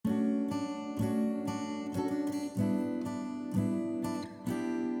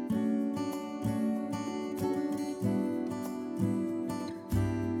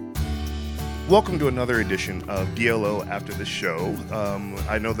Welcome to another edition of DLO After the Show.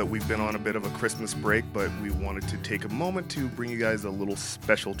 I know that we've been on a bit of a Christmas break, but we wanted to take a moment to bring you guys a little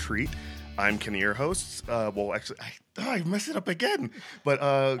special treat. I'm Kenny, your host. I messed it up again.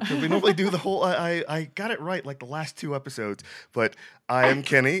 But because we normally do the whole, I got it right like the last two episodes. But I am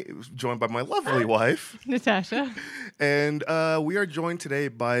Kenny, joined by my lovely wife, Natasha. And we are joined today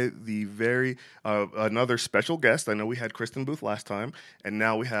by the very, another special guest. I know we had Kristen Booth last time, and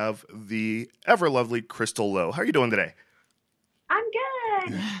now we have the ever lovely Crystal Lowe. How are you doing today? I'm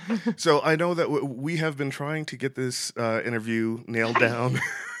good. So I know that we have been trying to get this interview nailed down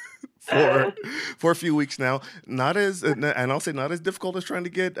for a few weeks now. Not as, and I'll say not as difficult as trying to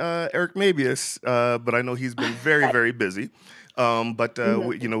get Eric Mabius, but I know he's been very, very busy.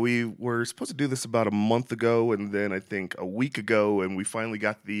 We were supposed to do this about a month ago, and then I think a week ago, and we finally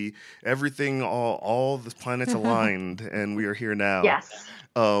got everything, all the planets aligned, and we are here now. Yes.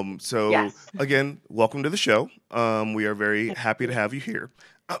 Again, welcome to the show. We are very happy to have you here.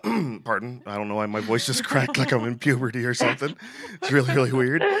 Pardon, I don't know why my voice just cracked like I'm in puberty or something. It's really, really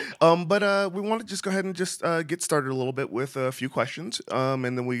weird. But we want to just go ahead and just get started a little bit with a few questions, and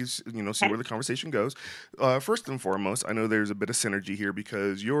then we, see where the conversation goes. First and foremost, I know there's a bit of synergy here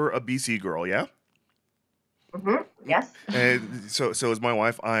because you're a BC girl, yeah? Mm-hmm. Yes. And so is my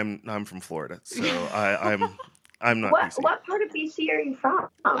wife. I'm from Florida, so I'm not BC. What part of BC are you from?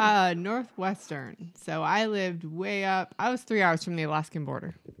 Northwestern. So I lived way up. I was 3 hours from the Alaskan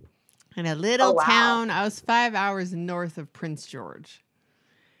border. In a little town. I was 5 hours north of Prince George.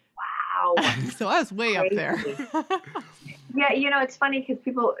 Wow. So I was way up there. Yeah, it's funny because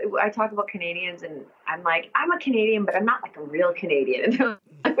I talk about Canadians and I'm like, I'm a Canadian, but I'm not like a real Canadian.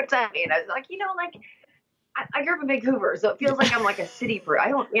 What's that mean? I was like, I grew up in Vancouver, so it feels like I'm like a city I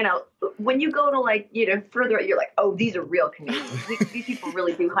don't, when you go to further, you're like, oh, these are real Canadians. These people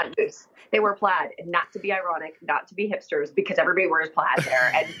really do hunt moose. They wear plaid, and not to be ironic, not to be hipsters, because everybody wears plaid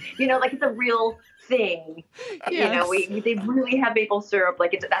there. And, it's a real thing. Yes. They really have maple syrup.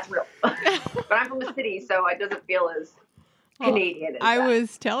 That's real. But I'm from the city, so it doesn't feel as Canadian. I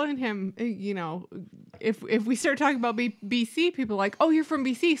was telling him, if we start talking about BC, people are like, oh, you're from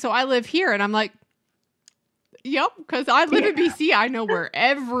BC, so I live here. And I'm like, yep, because I live in BC. I know where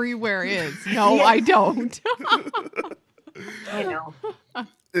everywhere is. No, I don't.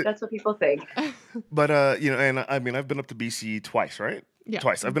 That's what people think. But, and I mean, I've been up to BC twice, right? Yeah.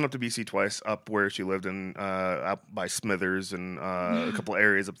 Twice. I've been up to BC twice, up where she lived in, up by Smithers and a couple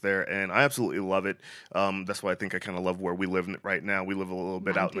areas up there, and I absolutely love it. That's why I think I kind of love where we live right now. We live a little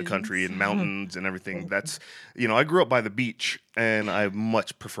bit out in the country and mountains and everything. That's, I grew up by the beach, and I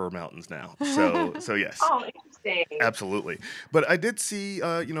much prefer mountains now. So yes. Oh, interesting. Absolutely. But I did see,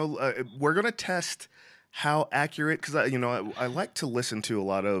 we're going to test how accurate, because I like to listen to a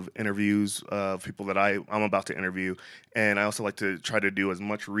lot of interviews of people that I'm about to interview, and I also like to try to do as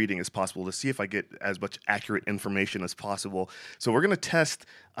much reading as possible to see if I get as much accurate information as possible. So we're going to test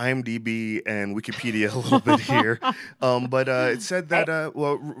IMDb and Wikipedia a little bit here. But it said that,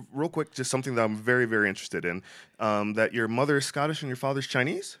 real quick, just something that I'm very, very interested in, that your mother is Scottish and your father's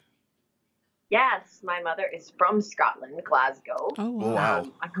Chinese? Yes, my mother is from Scotland, Glasgow. Oh, wow.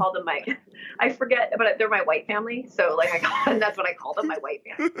 I call them I forget, but they're my white family. So that's what I call them, my white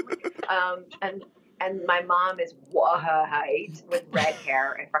family. And my mom is white with red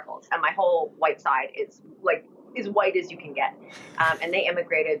hair and freckles. And my whole white side is as white as you can get. And they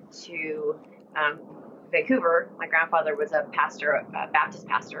immigrated to Vancouver. My grandfather was a pastor, a Baptist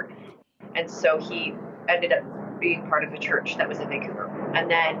pastor. And so he ended up being part of a church that was in Vancouver. And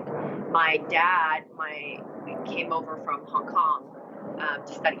then my dad came over from Hong Kong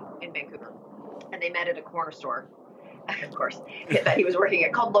to study in Vancouver, and they met at a corner store, of course, that he was working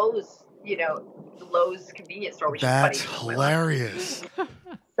at, called Lowe's. Lowe's convenience store, which that's is funny. Hilarious.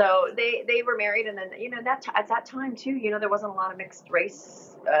 So they were married, and then at that time too, there wasn't a lot of mixed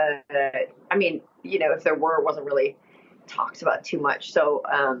race. If there were, it wasn't really talked about too much. So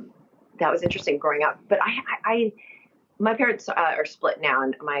that was interesting growing up. But my parents are split now,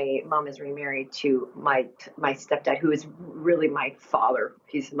 and my mom is remarried to my stepdad, who is really my father.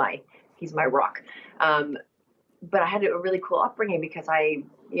 He's my rock. But I had a really cool upbringing because my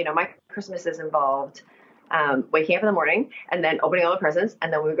Christmases involved waking up in the morning and then opening all the presents,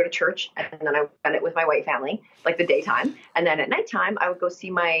 and then we would go to church, and then I would spend it with my white family, like the daytime, and then at nighttime I would go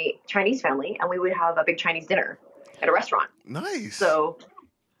see my Chinese family, and we would have a big Chinese dinner at a restaurant. Nice. So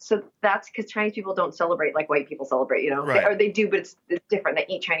that's because Chinese people don't celebrate like white people celebrate, Right. Or they do, but it's different. They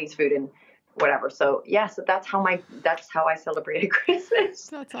eat Chinese food and whatever. So that's how I celebrated Christmas.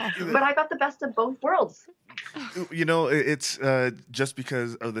 That's awesome. But I got the best of both worlds. It's just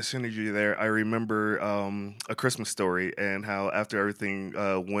because of the synergy there. I remember A Christmas Story and how after everything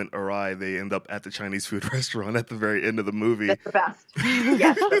went awry, they end up at the Chinese food restaurant at the very end of the movie. That's the best.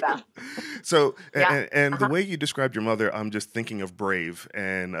 Yes, the best. So, Yeah. and the way you described your mother, I'm just thinking of Brave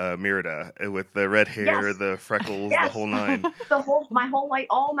and Merida with the red hair, Yes. the freckles, Yes. the whole nine. My whole life,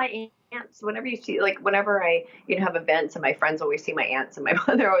 all my aunts, whenever you see, like, whenever I, have events and my friends always see my aunts and my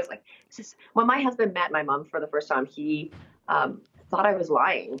mother always like, when my husband met my mom for the first time, he thought I was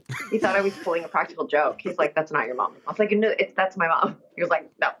lying. He thought I was pulling a practical joke. He's like, that's not your mom. I was like, no, that's my mom. He was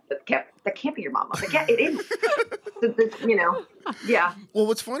like, no, that can't be your mom. I was like, yeah, it is. Yeah. Well,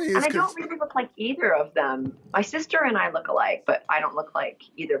 what's funny is, and I don't really look like either of them. My sister and I look alike, but I don't look like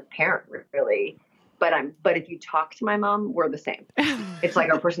either parent really. But if you talk to my mom, we're the same. It's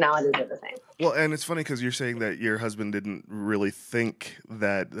like our personalities are the same. Well, and it's funny because you're saying that your husband didn't really think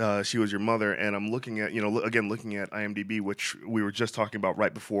that she was your mother, and I'm looking at, looking at IMDb, which we were just talking about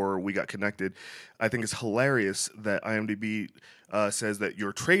right before we got connected. I think it's hilarious that IMDb says that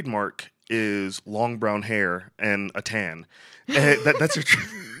your trademark is long brown hair and a tan. That's your.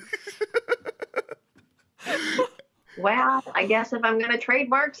 Well, I guess if I'm going to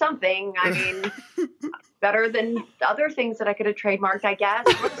trademark something, I mean, better than other things that I could have trademarked, I guess.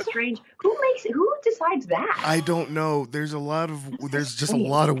 What a strange. Who decides that? I don't know. There's just a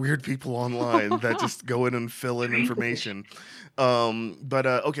lot of weird people online that just go in and fill in information.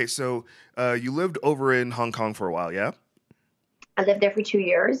 Okay, so you lived over in Hong Kong for a while, yeah? I lived there for 2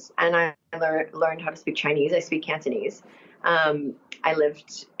 years, and I learned how to speak Chinese. I speak Cantonese. We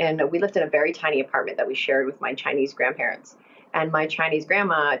lived in a very tiny apartment that we shared with my Chinese grandparents. And my Chinese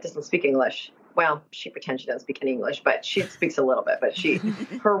grandma doesn't speak English. Well, she pretends she doesn't speak any English, but she speaks a little bit. But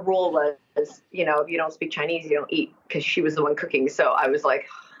her rule was, if you don't speak Chinese, you don't eat, because she was the one cooking. So I was like,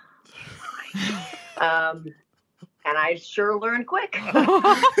 and I sure learned quick.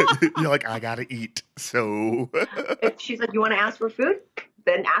 You're like, I gotta eat. So if she's like, you want to ask for food?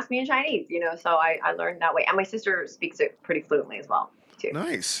 Then ask me in Chinese, So I learned that way. And my sister speaks it pretty fluently as well, too.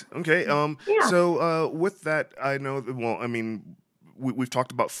 Nice. Okay. Yeah. So with that, I know that, well, I mean, we've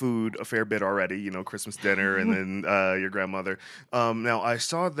talked about food a fair bit already, Christmas dinner and then your grandmother. Now, I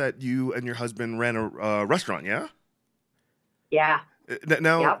saw that you and your husband ran a restaurant, yeah? Yeah.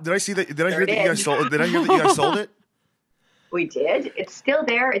 Now, Yep. Did I hear that you guys sold it? We did. It's still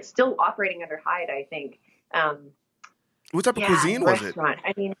there. It's still operating under Hyde, I think. What type of cuisine was it?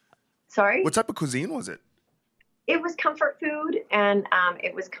 I mean, sorry? What type of cuisine was it? It was comfort food, and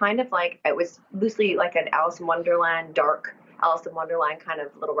it was kind of like, it was loosely like an Alice in Wonderland, dark Alice in Wonderland kind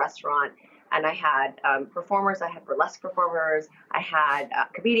of little restaurant. And I had performers. I had burlesque performers. I had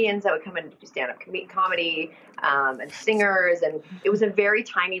comedians that would come in and do stand-up comedy, and singers. And it was a very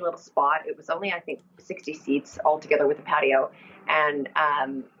tiny little spot. It was only, I think, 60 seats altogether with a patio. And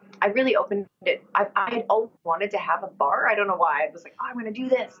I really opened it. I had always wanted to have a bar. I don't know why. I was like, I'm going to do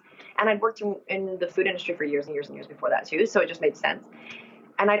this. And I'd worked in the food industry for years and years and years before that too. So it just made sense.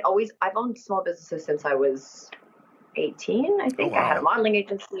 And I've owned small businesses since I was 18, I think. Oh, wow. I had a modeling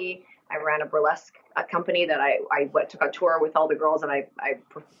agency. I ran a burlesque company that I took on tour with all the girls, and I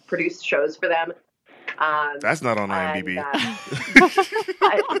produced shows for them. That's not on IMDb.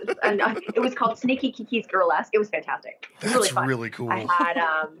 It was called Sneaky Kiki's Girlesque. It was fantastic. It was That's really fun. really cool. I had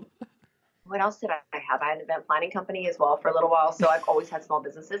what else did I have? I had an event planning company as well for a little while. So I've always had small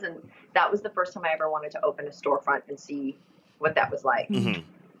businesses, and that was the first time I ever wanted to open a storefront and see what that was like. Mm-hmm.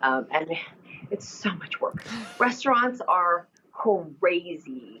 And it's so much work. Restaurants are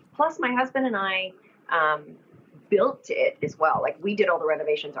crazy. Plus, my husband and I built it as well. Like, we did all the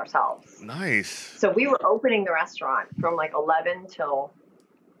renovations ourselves. Nice. So we were opening the restaurant from like 11 till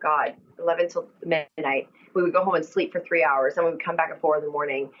midnight. We would go home and sleep for 3 hours, and we would come back at 4 in the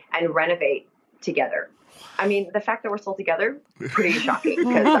morning and renovate together. I mean, the fact that we're still together, pretty shocking,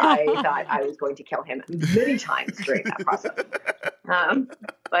 because I thought I was going to kill him many times during that process.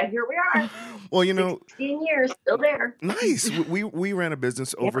 But here we are. Well, 16 years, still there. Nice. We ran a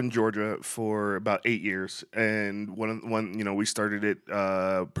business over in Georgia for about 8 years, and we started it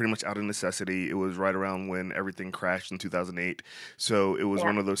pretty much out of necessity. It was right around when everything crashed in 2008. So it was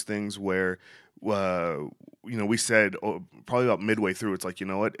one of those things where we said probably about midway through, it's like, you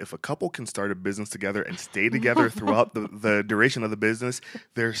know what, if a couple can start a business together and stay together throughout the duration of the business,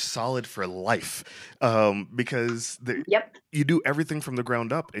 they're solid for life, because you do everything from the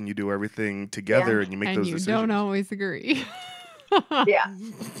ground up, and you do everything together, and you make those decisions. And you don't always agree. Yeah.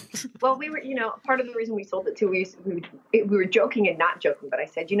 Well, we were, part of the reason we sold it too, we were joking and not joking, but I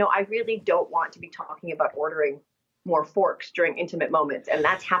said, I really don't want to be talking about ordering more forks during intimate moments. And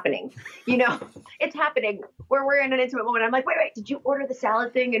that's happening. It's happening where we're in an intimate moment. I'm like, wait, did you order the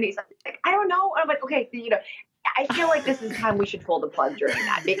salad thing? And he's like, I don't know. I'm like, okay, I feel like this is time we should pull the plug during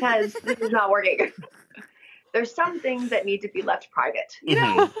that because this is not working. There's some things that need to be left private,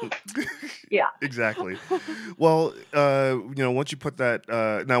 Yeah. Exactly. Well, once you put that,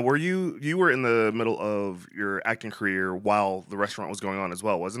 now you were in the middle of your acting career while the restaurant was going on as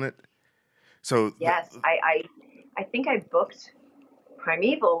well, wasn't it? So yes, I think I booked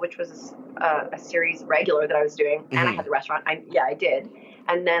Primeval, which was a series regular that I was doing, and I had the restaurant. I did.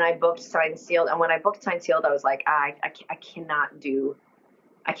 And then I booked Signed Sealed. And when I booked Signed Sealed, I was like, I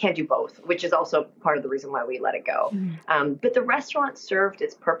can't do both, which is also part of the reason why we let it go. But the restaurant served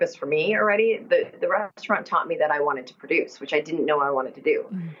its purpose for me already. The restaurant taught me that I wanted to produce, which I didn't know I wanted to do.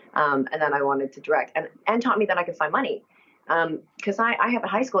 And then I wanted to direct and taught me that I could find money. Because I have a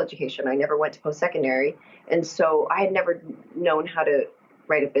high school education. I never went to post-secondary. And so I had never known how to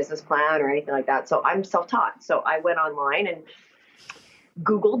write a business plan or anything like that. So I'm self-taught. So I went online and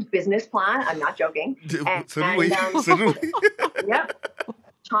Googled business plan. I'm not joking. Suddenly. Yep.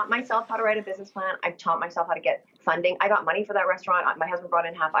 Taught myself how to write a business plan. I taught myself how to get funding. I got money for that restaurant. My husband brought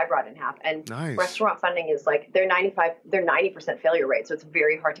in half. I brought in half. And nice. Restaurant funding is like they're 90% failure rate. So it's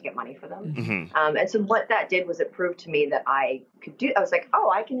very hard to get money for them. And so what that did was it proved to me that I could do. I was like, oh,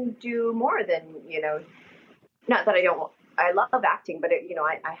 I can do more than Not that I don't. I love acting, but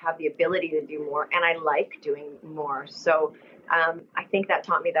I have the ability to do more, and I like doing more. So I think that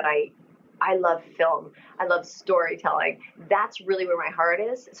taught me that I love film. I love storytelling. That's really where my heart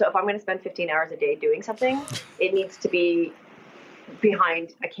is. So if I'm going to spend 15 hours a day doing something, it needs to be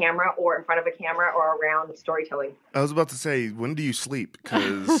behind a camera or in front of a camera or around storytelling. I was about to say, when do you sleep?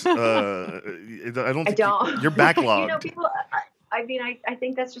 Because I don't. You're backlogged. People. I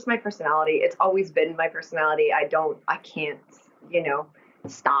think that's just my personality. It's always been my personality. I can't,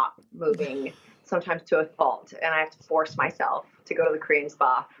 stop moving sometimes to a fault, and I have to force myself to go to the Korean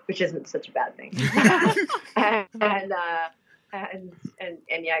spa, which isn't such a bad thing. and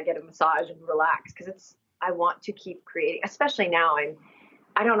get a massage and relax because I want to keep creating, especially now.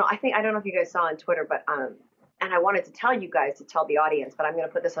 I don't know if you guys saw on Twitter, but and I wanted to tell you guys to tell the audience, but I'm going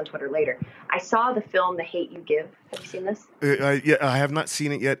to put this on Twitter later. I saw the film The Hate You Give. Have you seen this? Yeah, I have not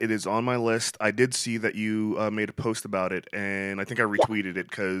seen it yet. It is on my list. I did see that you made a post about it, and I think I retweeted it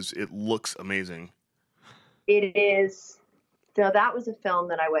because it looks amazing. It is. So that was a film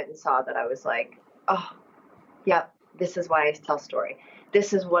that I went and saw that I was like, oh, yeah, this is why I tell story.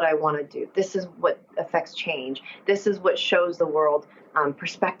 This is what I want to do. This is what affects change. This is what shows the world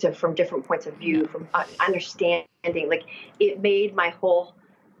perspective from different points of view, from understanding. Like it made my whole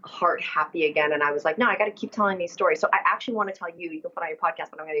heart happy again. And I was like, no, I got to keep telling these stories. So I actually want to tell you, you can put on your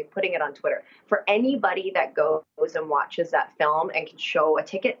podcast, but I'm going to be putting it on Twitter. For anybody that goes and watches that film and can show a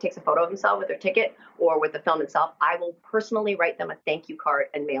ticket, takes a photo of themselves with their ticket or with the film itself, I will personally write them a thank you card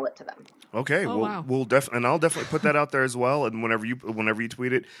and mail it to them. Okay. Wow. I'll definitely put that out there as well. And whenever you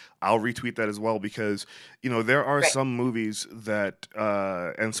tweet it, I'll retweet that as well, because, there are some movies that,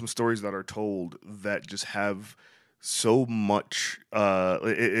 and some stories that are told that just have so much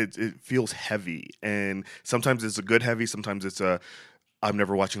it feels heavy, and sometimes it's a good heavy, sometimes it's a I'm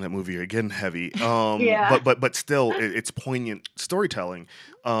never watching that movie again heavy, but still it's poignant storytelling,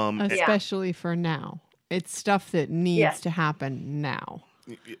 especially for now. It's stuff that needs to happen now.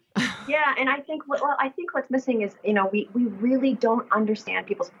 Yeah, and I think what's missing is we really don't understand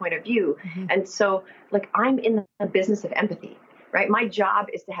people's point of view, and so like I'm in the business of empathy. Right. My job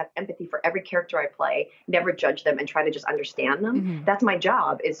is to have empathy for every character I play, never judge them and try to just understand them. That's my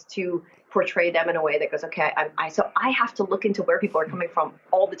job, is to portray them in a way that goes, okay, so I have to look into where people are coming from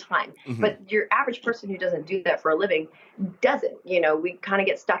all the time. But your average person who doesn't do that for a living doesn't. We kind of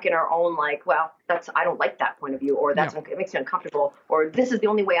get stuck in our own like, well, I don't like that point of view, or it makes me uncomfortable, or this is the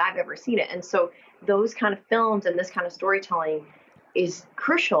only way I've ever seen it. And so those kind of films and this kind of storytelling is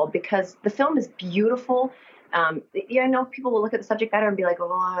crucial because the film is beautiful. I know people will look at the subject matter and be like,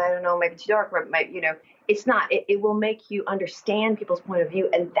 oh, I don't know, maybe too dark, or it's not. It will make you understand people's point of view,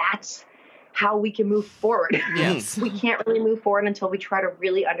 and that's how we can move forward. Yes. We can't really move forward until we try to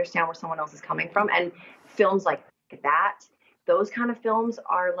really understand where someone else is coming from. And films like that, those kind of films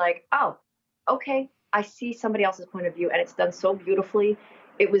are like, oh, okay, I see somebody else's point of view, and it's done so beautifully.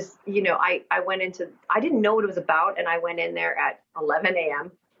 It was, I didn't know what it was about, and I went in there at 11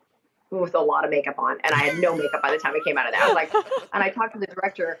 a.m. with a lot of makeup on, and I had no makeup by the time I came out of there. I was like, and I talked to the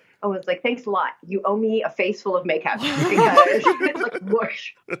director and was like, thanks a lot. You owe me a face full of makeup because it's like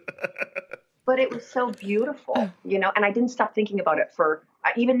whoosh. But it was so beautiful, and I didn't stop thinking about it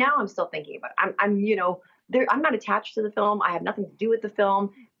even now I'm still thinking about it. I'm I'm not attached to the film. I have nothing to do with the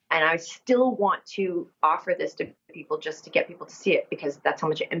film. And I still want to offer this to people just to get people to see it because that's how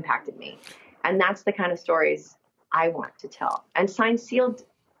much it impacted me. And that's the kind of stories I want to tell. And Signed Sealed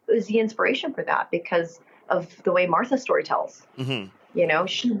is the inspiration for that because of the way Martha's story tells. Mm-hmm. You know,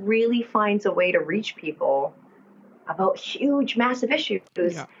 she really finds a way to reach people about huge, massive issues.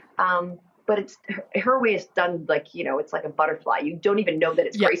 Yeah. But it's her way is done like, you know, it's like a butterfly. You don't even know that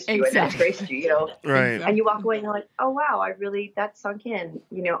it's graced you and then it's graced you, you know. Right. And you walk away and you're like, oh, wow, that sunk in.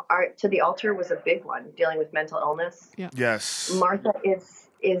 You know, Art to the Altar was a big one, dealing with mental illness. Yeah. Yes. Martha is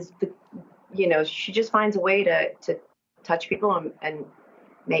the, you know, she just finds a way to touch people and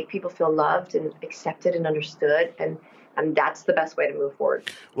make people feel loved and accepted and understood. And that's the best way to move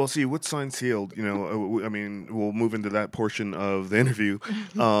forward. Well, see, with Signed Sealed, you know, I mean, we'll move into that portion of the interview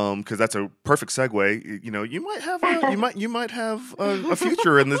because that's a perfect segue. You know, you might have a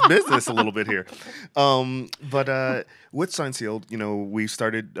future in this business a little bit here. But with Signed Sealed, you know, we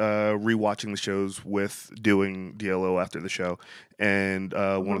started rewatching the shows with doing DLO after the show, and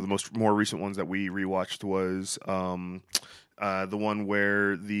one of the more recent ones that we rewatched was the one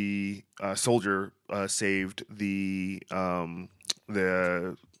where the soldier saved the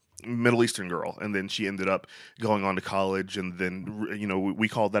Middle Eastern girl, and then she ended up going on to college, and then, you know, we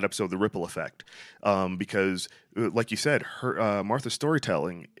called that episode the Ripple Effect, because, like you said, her Martha's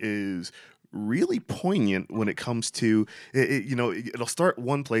storytelling is really poignant when it comes to it, you know, it'll start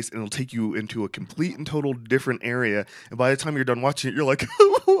one place and it'll take you into a complete and total different area, and by the time you're done watching it, you're like,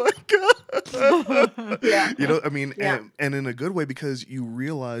 oh my god. Yeah. You know, I mean, and in a good way, because you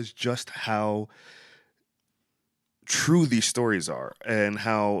realize just how true these stories are, and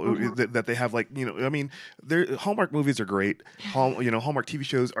how that they have, like, you know, I mean, Hallmark movies are great, you know, Hallmark TV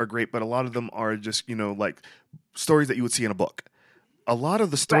shows are great, but a lot of them are just, you know, like stories that you would see in a book. A lot of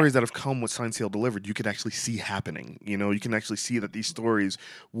the stories that have come with Signed Sealed Delivered, you can actually see happening. You know, you can actually see that these stories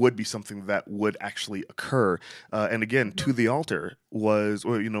would be something that would actually occur. And again, To the Altar was,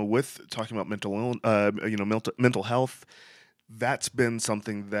 you know, with talking about mental health, that's been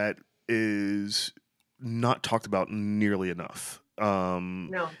something that is not talked about nearly enough.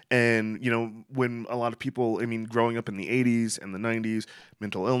 No. And, you know, when a lot of people, I mean, growing up in the 80s and the 90s,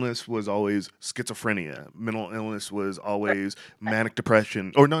 mental illness was always schizophrenia. Mental illness was always manic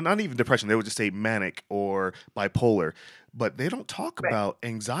depression, or no, not even depression. They would just say manic or bipolar, but they don't talk about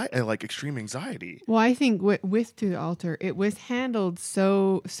anxiety, like extreme anxiety. Well, I think with To the Altar, it was handled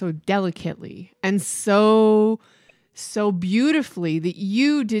so delicately and so beautifully that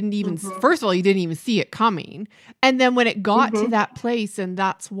you didn't even, first of all, you didn't even see it coming. And then when it got to that place and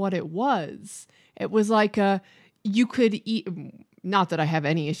that's what it was like you could eat, not that I have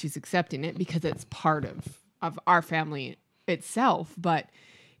any issues accepting it because it's part of our family itself, but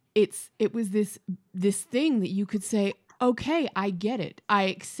it was this thing that you could say, okay, I get it. I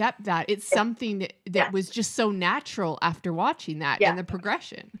accept that. It's something that was just so natural after watching that and the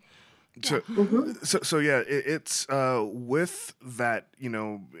progression. So yeah, it's with that, you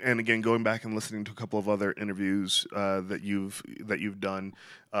know, and again, going back and listening to a couple of other interviews that you've done.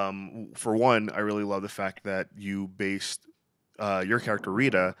 For one, I really love the fact that you based your character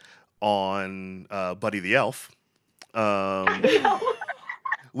Rita on Buddy the Elf,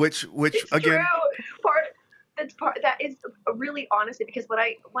 which it's again, true. That is really honestly, because when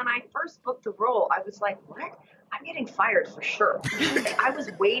I first booked the role, I was like, what? I'm getting fired for sure. I was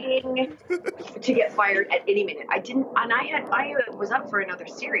waiting to get fired at any minute. I was up for another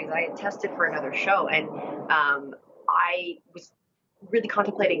series. I had tested for another show, and I was really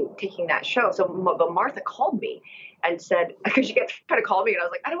contemplating taking that show. So, but Martha called me and said, because she kept trying to call me, and I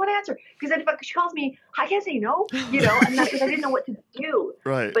was like, I don't want to answer, because if she calls me, I can't say no, you know, and because I didn't know what to do.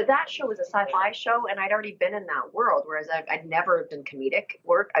 Right. But that show was a sci-fi show, and I'd already been in that world, whereas I'd never done comedic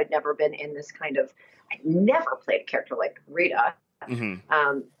work. I'd never been in this kind of, I'd never played a character like Rita.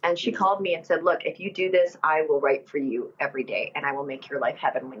 And she called me and said, look, if you do this, I will write for you every day, and I will make your life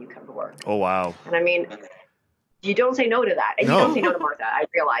heaven when you come to work. Oh, wow. And I mean, you don't say no to that. And you don't say no to Martha, I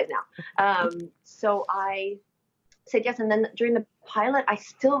realize now. So I said yes. And then during the pilot, I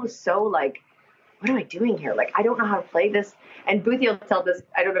still was so like, what am I doing here? Like, I don't know how to play this. And Boothie will tell this.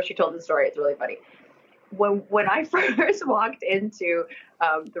 I don't know if she told the story. It's really funny. When I first walked into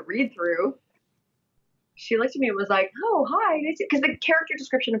the read-through, she looked at me and was like, oh, hi. Because the character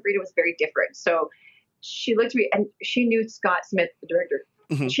description of Rita was very different. So she looked at me, and she knew Scott Smith, the director.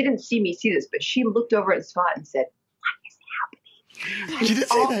 She didn't see me see this, but she looked over at Scott and said, what is happening? She did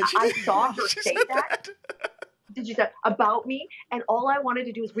say that. I saw her say that. Did you say about me? And all I wanted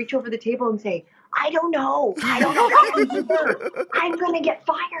to do was reach over the table and say, I don't know that one either. I'm going to get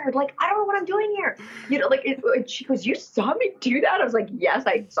fired. Like, I don't know what I'm doing here. You know, like, she goes, you saw me do that? I was like, yes,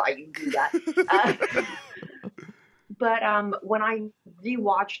 I saw you do that. But when I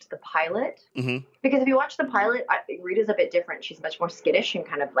rewatched the pilot, because if you watch the pilot, Rita's a bit different. She's much more skittish and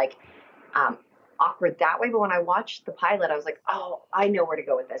kind of like awkward that way. But when I watched the pilot, I was like, oh, I know where to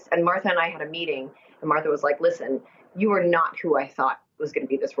go with this. And Martha and I had a meeting, and Martha was like, listen, you are not who I thought was going to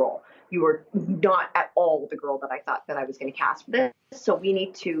be this role. You were not at all the girl that I thought that I was going to cast for this. So we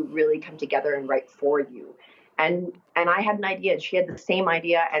need to really come together and write for you. And I had an idea, and she had the same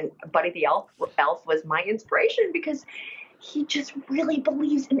idea. And Buddy the Elf was my inspiration because he just really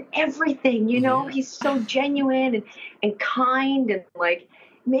believes in everything. You know, he's so genuine and kind, and like,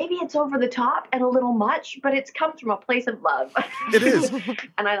 maybe it's over the top and a little much, but it's come from a place of love. It is.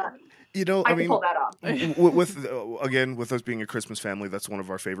 And I can pull that off. With us being a Christmas family, that's one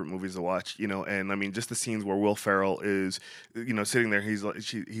of our favorite movies to watch, you know, and I mean, just the scenes where Will Ferrell is, you know, sitting there, he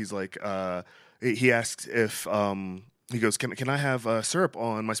asks if, he goes, can I have syrup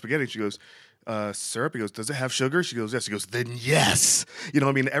on my spaghetti? She goes, syrup? He goes, does it have sugar? She goes, yes. He goes, then yes. You know,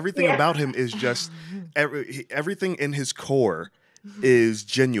 I mean, everything about him is just, everything in his core is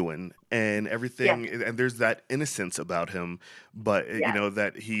genuine, and everything, and there's that innocence about him, but you know,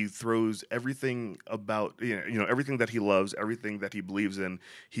 that he throws everything about, you know, everything that he loves, everything that he believes in,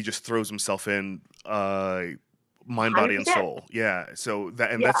 he just throws himself in, mind, body, and soul. Yeah. So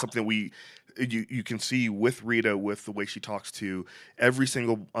that's something you can see with Rita, with the way she talks to every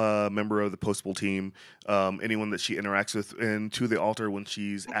single member of the Postable team, anyone that she interacts with, and to the altar when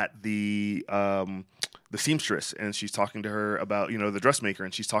she's at the seamstress, and she's talking to her about, you know, the dressmaker,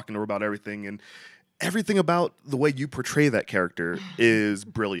 and she's talking to her about everything, and everything about the way you portray that character is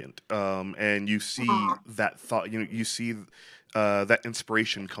brilliant. And you see that thought, you know, you see that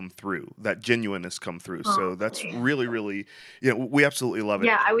inspiration come through, that genuineness come through. So that's really, really, you know, we absolutely love it.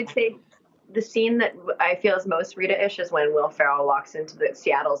 Yeah, I would say the scene that I feel is most Rita-ish is when Will Ferrell walks into the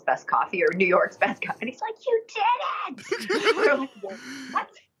Seattle's best coffee or New York's best coffee, and he's like, "You did it!" We're like, "What?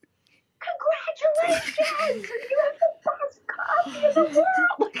 Congratulations! You have the best coffee in the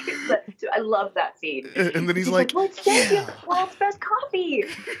world!" I love that scene. And then he's like, "Well, it's you have the world's best coffee!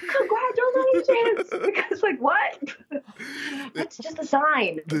 Congratulations!" Because like, what? That's just a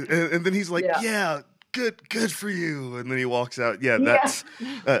sign. And then he's like, "Yeah." Good for you. And then he walks out. Yeah, that's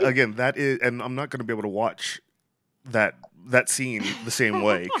again, that is, and I'm not going to be able to watch that scene the same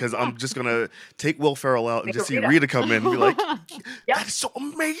way, because I'm just going to take Will Ferrell out and just see Rita come in and be like, that is so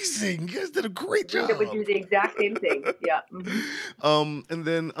amazing. You guys did a great job. Rita would do the exact same thing. Yeah. And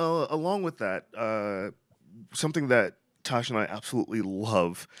then along with that, something that Tosh and I absolutely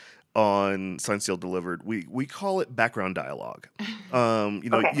love on Signed, Sealed, Delivered, we call it background dialogue. You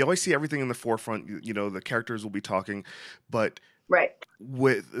know, you always see everything in the forefront. You know, the characters will be talking, but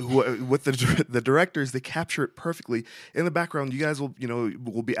with the directors, they capture it perfectly. In the background, you guys will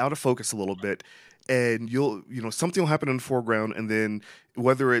be out of focus a little bit, and something will happen in the foreground, and then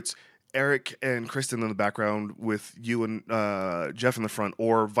whether it's Eric and Kristen in the background with you and Jeff in the front,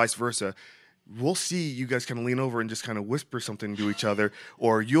 or vice versa, we'll see you guys kind of lean over and just kind of whisper something to each other,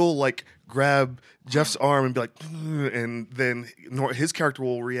 or you'll like grab Jeff's arm and be like, and then his character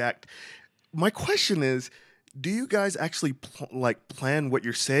will react. My question is, do you guys actually plan what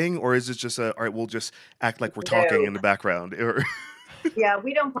you're saying, or is it just all right, we'll just act like we're talking in the background? Yeah,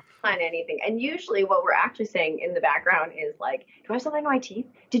 we don't plan anything. And usually what we're actually saying in the background is like, do I have something in my teeth?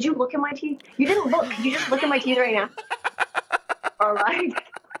 Did you look at my teeth? You didn't look. Could you just look at my teeth right now? Or like,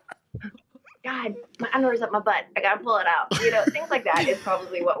 God, my underwear's up my butt. I gotta pull it out. You know, things like that is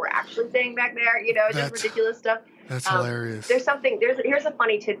probably what we're actually saying back there. You know, just ridiculous stuff. That's hilarious. Here's a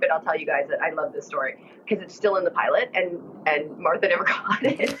funny tidbit I'll tell you guys that I love this story because it's still in the pilot, and Martha never got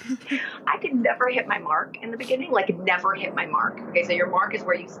it. I could never hit my mark in the beginning, like never hit my mark. Okay, so your mark is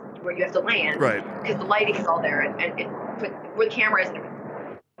where you have to land, right? Because the lighting is all there, and where the camera is.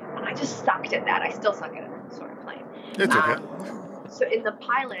 And I just sucked at that. I still suck at it. Sort of playing. It's okay. So in the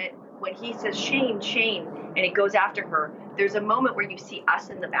pilot, when he says Shane, and he goes after her, there's a moment where you see us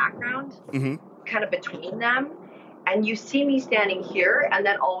in the background, kind of between them, and you see me standing here, and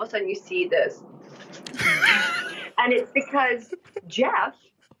then all of a sudden you see this. And it's because Jeff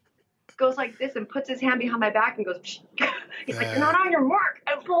goes like this and puts his hand behind my back and goes, Psh. He's like, you're not on your mark,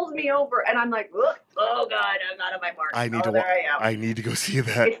 and pulls me over, and I'm like, oh God, I'm not on my mark. I need to go see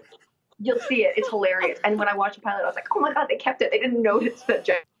that. You'll see it. It's hilarious. And when I watched the pilot, I was like, oh my God, they kept it. They didn't notice that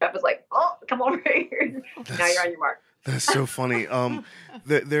Jeff was like, oh, come over here. Now you're on your mark. That's so funny.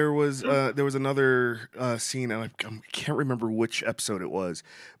 There was another scene, and I can't remember which episode it was,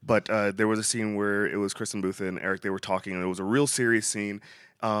 but there was a scene where it was Kristen Booth and Eric. They were talking, and it was a real serious scene,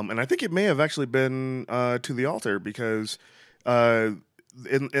 and I think it may have actually been To the Altar, because in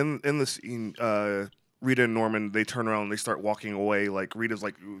the scene, Rita and Norman, they turn around and they start walking away. Like Rita's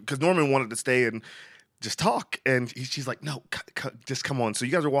like, because Norman wanted to stay and just talk, and she's like, no, just come on. So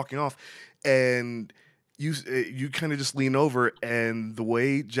you guys are walking off, and you kind of just lean over, and the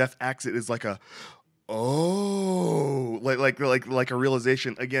way Jeff acts it is like a like a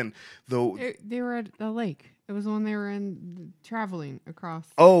realization again. Though they were at the lake. It was when they were traveling across.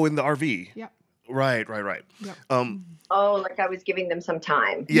 Oh, in the RV. Yep. Right. Yep. Like I was giving them some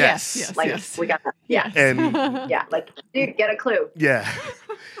time. Yes. Like we got that. Yeah. And yeah, like dude, get a clue. Yeah.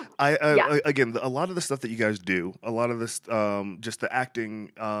 Again, a lot of the stuff that you guys do, a lot of this, just the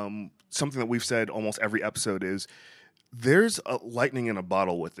acting, something that we've said almost every episode is there's a lightning in a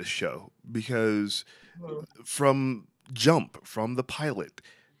bottle with this show, because from the pilot,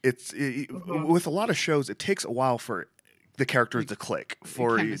 with a lot of shows, it takes a while for the characters to click,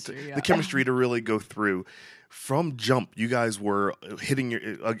 for the chemistry to really go through. From jump, you guys were hitting your.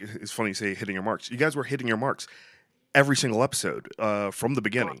 It's funny you say hitting your marks. You guys were hitting your marks every single episode from the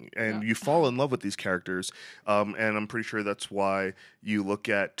beginning, and you fall in love with these characters. And I'm pretty sure that's why you look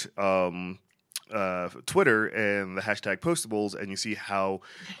at Twitter and the hashtag Postables, and you see how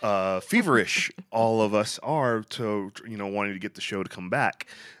feverish all of us are to wanting to get the show to come back.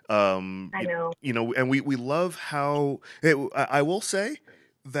 I know. And we love how I will say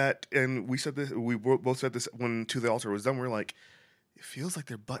that, and we said this, we both said this when To the Altar was done. We're like, it feels like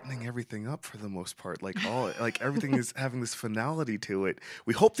they're buttoning everything up for the most part. Like everything is having this finality to it.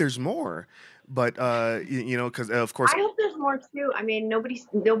 We hope there's more, but because of course I hope there's more too. I mean,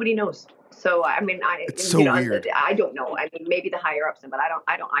 nobody knows. So I mean, it's so weird. I don't know. I mean, maybe the higher ups, but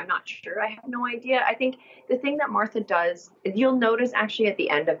I'm not sure. I have no idea. I think the thing that Martha does, you'll notice actually at the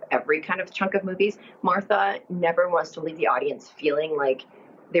end of every kind of chunk of movies, Martha never wants to leave the audience feeling like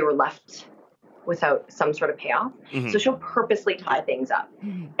they were left without some sort of payoff. So she'll purposely tie things up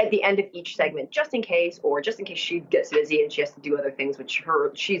at the end of each segment, just in case she gets busy and she has to do other things, which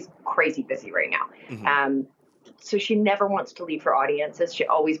she's crazy busy right now. So she never wants to leave her audiences. She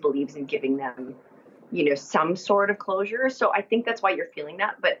always believes in giving them, some sort of closure. So I think that's why you're feeling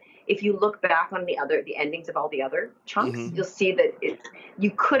that. But if you look back on the endings of all the other chunks, you'll see that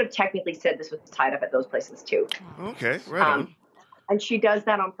you could have technically said this was tied up at those places too. Okay, right on. And she does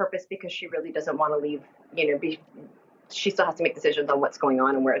that on purpose because she really doesn't want to leave, she still has to make decisions on what's going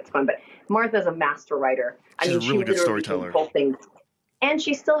on and where it's going. But Martha's a master writer. She's a really good storyteller. Both things. And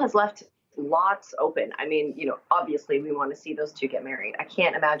she still has left lots open. I mean, obviously we want to see those two get married. I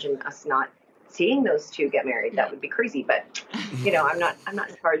can't imagine us not seeing those two get married. That would be crazy. But, I'm not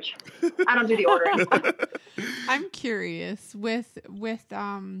in charge. I don't do the ordering. I'm curious with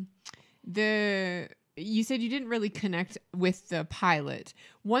you said you didn't really connect with the pilot.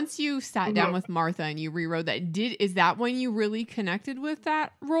 Once you sat down with Martha and you rewrote that, is that when you really connected with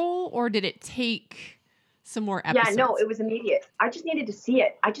that role, or did it take some more episodes? Yeah, no, it was immediate. I just needed to see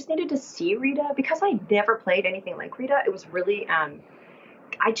it. I just needed to see Rita because I never played anything like Rita. It was really, I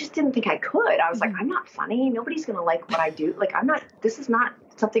just didn't think I could. I was like, I'm not funny. Nobody's going to like what I do. Like, this is not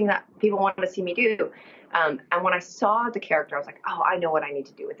something that people want to see me do. And when I saw the character, I was like, oh, I know what I need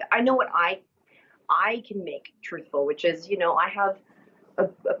to do with it. I know what I can make truthful, which is, I have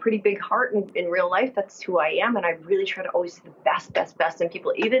a pretty big heart in real life. That's who I am. And I really try to always see the best in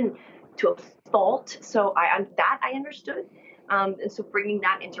people, even to a fault. So I understood. And so bringing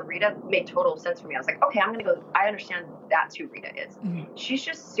that into Rita made total sense for me. I was like, okay, I'm going to go. I understand that's who Rita is. She's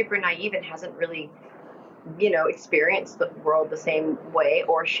just super naive and hasn't really, experienced the world the same way,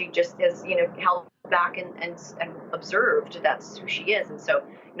 or she just is, held back and observed that's who she is. And so,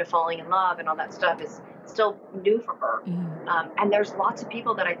 falling in love and all that stuff is still new for her. And there's lots of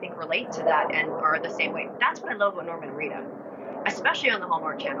people that I think relate to that and are the same way. That's what I love about Norman and Rita, especially on the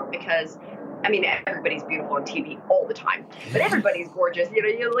Hallmark Channel, because I mean, everybody's beautiful on TV all the time, but everybody's gorgeous.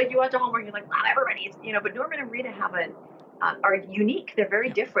 You watch a Hallmark, you're like, wow, everybody's, but Norman and Rita are unique. They're very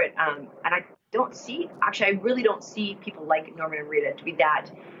different. And I really don't see people like Norman and Rita to be that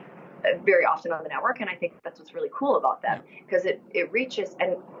very often on the network. And I think that's what's really cool about them, because it reaches,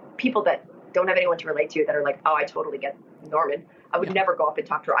 and people that don't have anyone to relate to that are like, oh, I totally get Norman. I would never go up and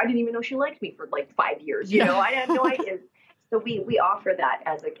talk to her. I didn't even know she liked me for like 5 years. I had no idea. So we offer that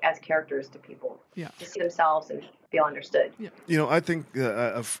as characters to people to see themselves and feel understood. Yeah. You know, I think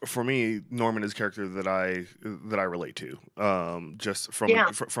for me, Norman is a character that I relate to. Just from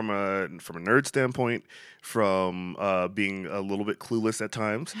from a nerd standpoint, from being a little bit clueless at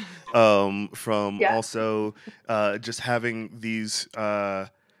times, from also just having these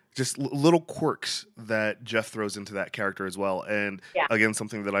just little quirks that Jeff throws into that character as well. And again,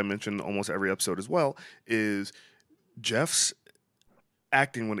 something that I mention almost every episode as well is Jeff's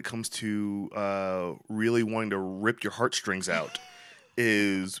acting when it comes to really wanting to rip your heartstrings out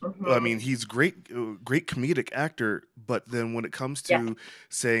is, I mean, he's great comedic actor, but then when it comes to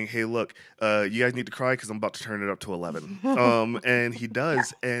saying, hey, look, you guys need to cry because I'm about to turn it up to 11. And he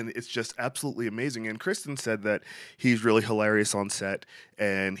does, and it's just absolutely amazing. And Kristen said that he's really hilarious on set,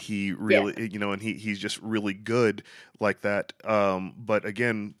 and he really, you know, and he's just really good like that. But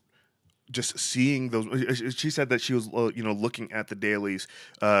again, just seeing those, she said that she was, you know, looking at the dailies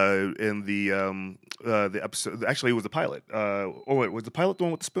in the episode. Actually, it was the pilot. Oh wait, was the pilot the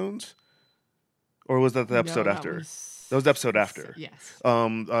one with the spoons, or was that the episode after? That was the episode after. Yes.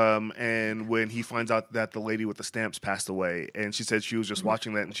 And when he finds out that the lady with the stamps passed away, and she said she was just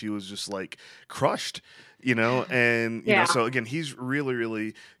watching that and she was just like crushed, you know, and you know, so again, he's really,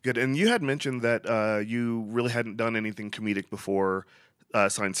 really good. And you had mentioned that you really hadn't done anything comedic before.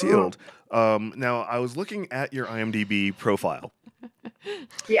 Signed Sealed. Now, I was looking at your IMDb profile.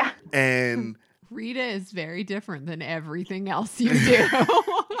 Yeah. And Rita is very different than everything else you do.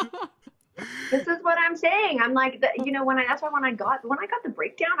 This is what I'm saying. I'm like, you know, that's why when I got the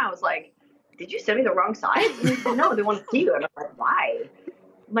breakdown, I was like, did you send me the wrong size? And he said, no, they want to see you. And I'm like, why?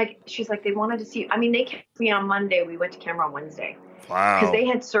 Like, she's like, they wanted to see you. I mean, they came to me on Monday. We went to camera on Wednesday. Wow. Because they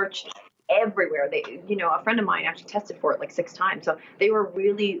had searched everywhere. They, you know, a friend of mine actually tested for it like 6 times. So they were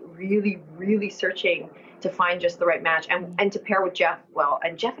really, really, really searching to find just the right match and to pair with Jeff well.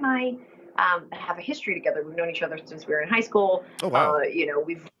 And Jeff and I have a history together. We've known each other since we were in high school. Oh, wow. You know,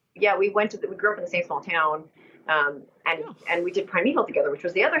 we grew up in the same small town. And we did Primeval together, which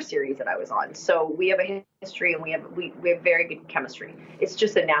was the other series that I was on. So we have a history, and we have very good chemistry. It's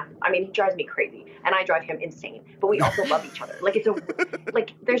just I mean, he drives me crazy, and I drive him insane. But we also love each other.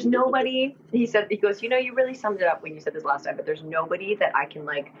 Like there's nobody. He goes, you know, you really summed it up when you said this last time. But there's nobody that I can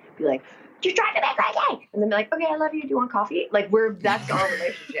like be like, you're driving me crazy, and then be like, okay, I love you. Do you want coffee? Like that's our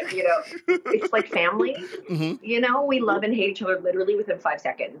relationship. You know, it's like family. Mm-hmm. You know, we love and hate each other literally within 5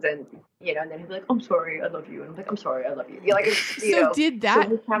 seconds, and you know, and then he'd be like, I'm sorry, I love you. And I'm like, I'm sorry, I love you. You're like, you know, did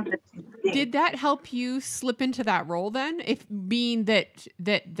that help you slip into that role then? If being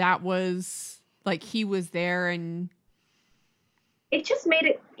that was like he was there, and it just made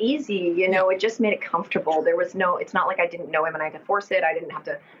it easy, you know, it just made it comfortable. It's not like I didn't know him and I had to force it. I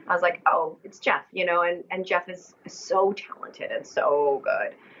was like, oh, it's Jeff, you know, and Jeff is so talented and so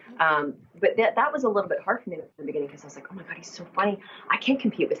good. But that was a little bit hard for me at the beginning because I was like, oh my God, he's so funny. I can't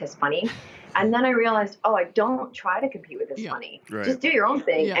compete with his funny. And then I realized, I don't try to compete with his funny. Right. Just do your own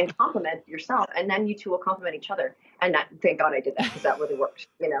thing and compliment yourself. And then you two will compliment each other. And thank God I did that because that really worked,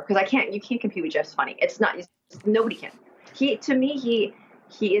 you know, because you can't compete with Jeff's funny. Nobody can. To me,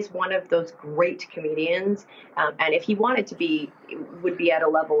 he is one of those great comedians. And if he wanted to be, would be at a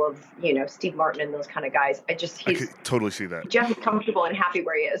level of, you know, Steve Martin and those kind of guys. I could totally see that. Jeff is comfortable and happy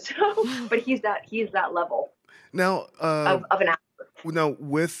where he is. But he's that level now of an actor. Now,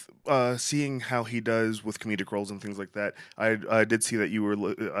 with seeing how he does with comedic roles and things like that, I did see that you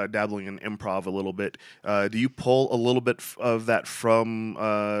were dabbling in improv a little bit. Do you pull a little bit of that from,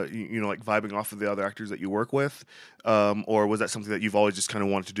 you know, like vibing off of the other actors that you work with? Or was that something that you've always just kind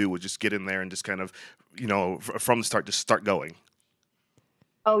of wanted to do, was just get in there and just kind of, you know, from the start, just start going?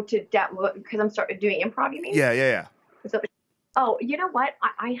 Oh, because I'm starting doing improv, you mean? Yeah. So, you know what?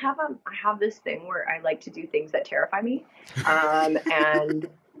 I have this thing where I like to do things that terrify me, and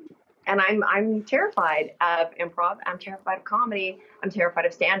I'm terrified of improv. I'm terrified of comedy. I'm terrified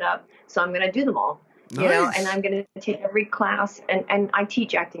of stand up. So I'm gonna do them all. Nice. You know, and I'm gonna take every class, and I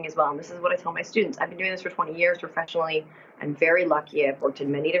teach acting as well. And this is what I tell my students. I've been doing this for 20 years professionally. I'm very lucky. I've worked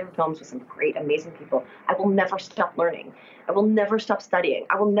in many different films with some great, amazing people. I will never stop learning. I will never stop studying.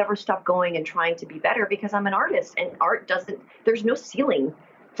 I will never stop going and trying to be better because I'm an artist, and there's no ceiling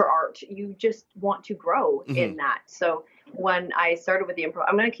for art. You just want to grow in that. So when I started with the improv,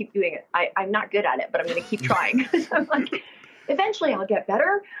 I'm going to keep doing it. I'm not good at it, but I'm going to keep trying. I'm like, eventually I'll get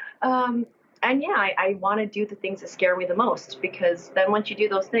better. And yeah, I want to do the things that scare me the most, because then once you do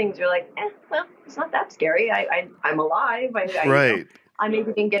those things, you're like, well, it's not that scary. I'm alive. Right. You know, I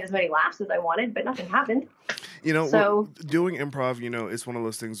maybe didn't get as many laughs as I wanted, but nothing happened. You know, doing improv, you know, it's one of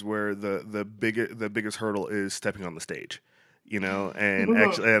those things where the biggest hurdle is stepping on the stage.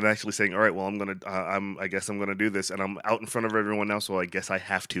 and actually saying, all right, well, I guess I'm gonna do this, and I'm out in front of everyone now, so I guess I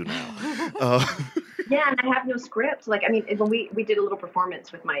have to now. Yeah, and I have no script. Like, I mean, when we did a little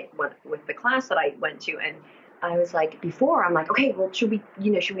performance with with the class that I went to, and I was like, before, I'm like, okay, well, should we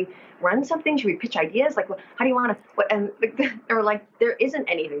run something? Should we pitch ideas? Like, well, how do you want to? And they were like, there isn't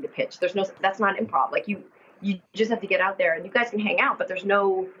anything to pitch. That's not improv. Like, you just have to get out there, and you guys can hang out, but there's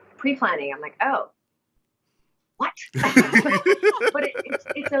no pre-planning. I'm like, oh, what? But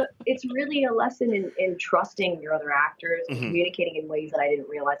it's really a lesson in trusting your other actors and communicating in ways that I didn't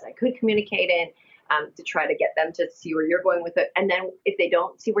realize I could communicate in. To try to get them to see where you're going with it. And then if they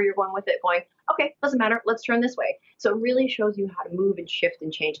don't see where you're going with it, going, okay, doesn't matter, let's turn this way. So it really shows you how to move and shift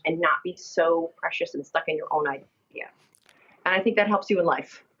and change and not be so precious and stuck in your own idea. And I think that helps you in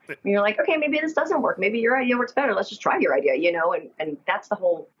life. And you're like, okay, maybe this doesn't work. Maybe your idea works better. Let's just try your idea, and that's the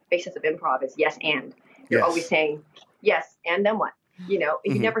whole basis of improv is yes and. You're always saying yes, and then what?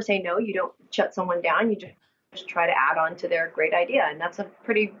 If you never say no, you don't shut someone down. You just try to add on to their great idea. And that's a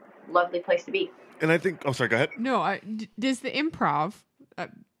pretty lovely place to be. And I think, sorry, go ahead. No, does the improv,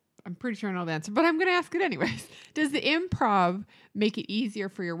 I'm pretty sure I know the answer, but I'm going to ask it anyways. Does the improv make it easier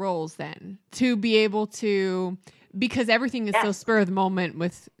for your roles then to be able to, because everything is so spur of the moment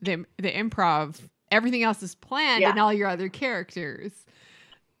with the improv, everything else is planned and all your other characters.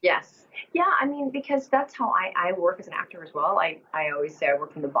 Yes. Yeah, I mean, because that's how I work as an actor as well. I always say I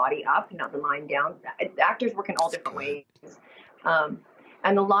work from the body up, not the mind down. Actors work in all different ways.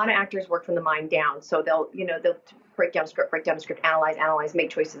 And a lot of actors work from the mind down. So they'll break down script, analyze,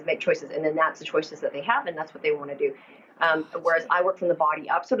 make choices. And then that's the choices that they have. And that's what they want to do. Whereas I work from the body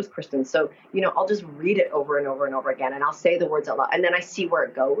up. So does Kristen. So, I'll just read it over and over and over again. And I'll say the words out loud. And then I see where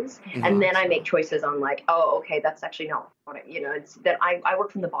it goes. Mm-hmm. And then I make choices on like, oh, okay, that's actually not what it's that I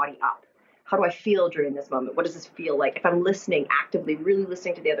work from the body up. How do I feel during this moment? What does this feel like? If I'm listening actively, really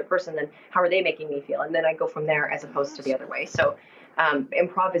listening to the other person, then how are they making me feel? And then I go from there as opposed to the other way. So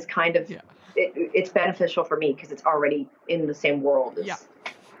improv is kind of, it's beneficial for me because it's already in the same world as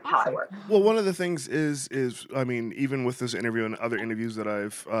how I work. Well, one of the things is I mean, even with this interview and other interviews that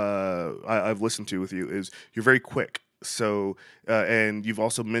I've listened to with you, is you're very quick. So, and you've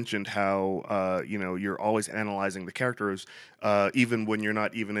also mentioned how, you're always analyzing the characters, even when you're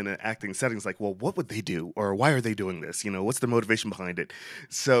not even in an acting setting. It's like, well, what would they do? Or why are they doing this? What's the motivation behind it?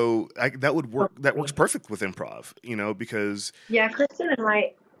 So that would work. That works perfect with improv, because. Yeah, Kristen and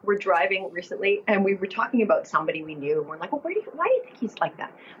I were driving recently and we were talking about somebody we knew. And we're like, well, why do you think he's like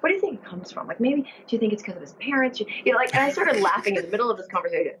that? What do you think it comes from? Like, maybe, do you think it's because of his parents? And I started laughing in the middle of this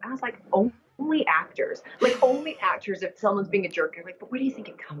conversation. I was like, oh. Only actors if someone's being a jerk. I'm like, but where do you think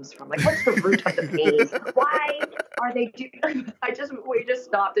it comes from? Like, what's the root of the pain? Why are they doing? We just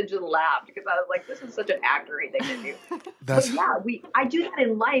stopped and just laughed because I was like, this is such an actor-y thing to do. But yeah, I do that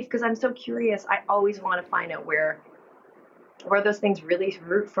in life because I'm so curious. I always want to find out where those things really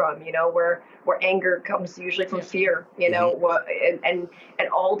root from, where anger comes usually from fear, and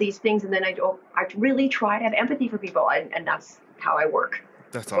all these things. And then I really try to have empathy for people, and that's how I work.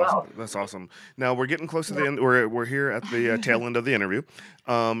 That's awesome. Wow. That's awesome. Now we're getting close to the end. We're here at the tail end of the interview,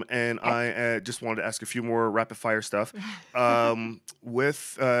 and I just wanted to ask a few more rapid fire stuff.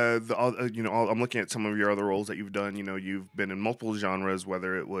 With I'm looking at some of your other roles that you've done. You've been in multiple genres,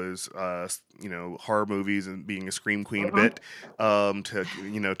 whether it was horror movies and being a scream queen a bit,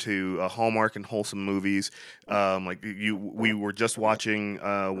 to Hallmark and wholesome movies. We were just watching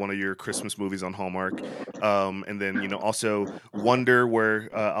one of your Christmas movies on Hallmark, and then also Wonder, where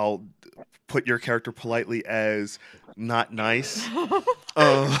I'll put your character politely as not nice. But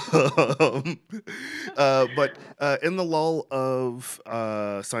in the lull of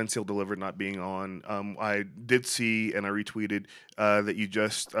Signed, Sealed, Delivered not being on, I did see and I retweeted that you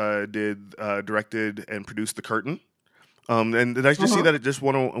just directed and produced The Curtain. And did I just see that it just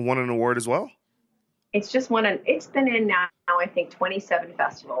won an award as well? It's just it's been in now, I think, 27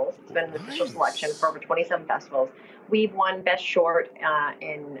 festivals. It's been an official selection for over 27 festivals. We've won Best Short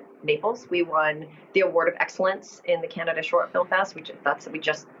in Naples. We won the Award of Excellence in the Canada Short Film Fest, we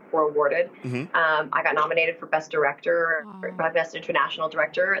just were awarded. Mm-hmm. I got nominated for Best Director, Best International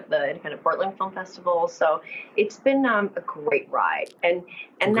Director at the Independent Portland Film Festival. So it's been a great ride. And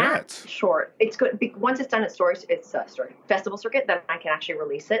Congrats. That short, it's good. Once it's done at Festival Circuit, then I can actually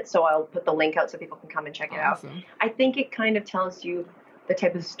release it. So I'll put the link out so people can come and check it out. I think it kind of tells you the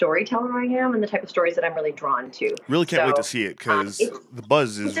type of storyteller I am and the type of stories that I'm really drawn to. Really can't wait to see it because the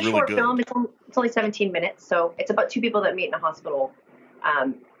buzz is really good. It's a short film. It's only 17 minutes. So it's about two people that meet in a hospital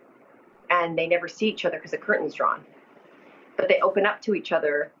and they never see each other because the curtain's drawn. But they open up to each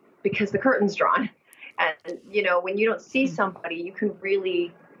other because the curtain's drawn. And when you don't see somebody, you can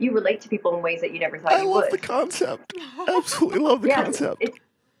really relate to people in ways that you never thought I you love would. the concept. Absolutely love the concept.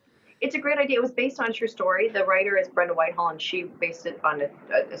 It's a great idea. It was based on a true story. The writer is Brenda Whitehall, and she based it on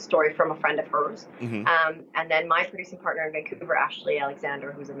a story from a friend of hers. Mm-hmm. And then my producing partner in Vancouver, Ashley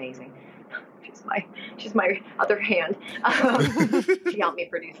Alexander, who's amazing. She's my other hand. She helped me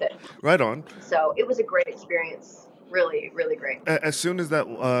produce it. Right on. So it was a great experience. Really, really great. As soon as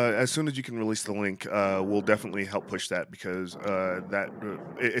you can release the link, we'll definitely help push that because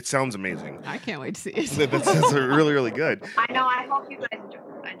it sounds amazing. I can't wait to see it. That's really, really good. I know. I hope you guys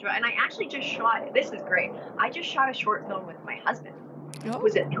enjoy. And I actually just shot. This is great. I just shot a short film with my husband,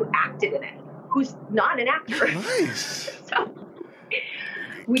 who acted in it. Who's not an actor. Nice. So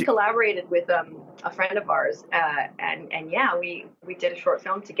we collaborated with a friend of ours, and yeah, we did a short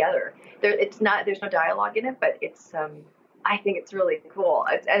film together. There's no dialogue in it, but it's I think it's really cool.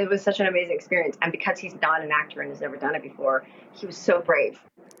 It was such an amazing experience, and because he's not an actor and has never done it before, he was so brave.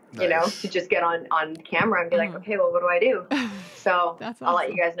 Nice. To just get on camera and be like, okay, well, what do I do? So That's I'll let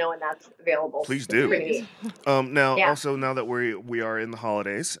awesome. you guys know when that's available. Please It's do. pretty neat. Also now that we are in the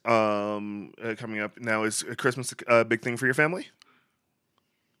holidays coming up, now is Christmas a big thing for your family?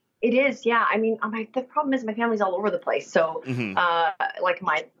 It is, yeah. I mean, the problem is my family's all over the place. So, like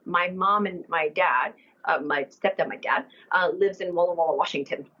my mom and my dad, my stepdad, my dad, lives in Walla Walla,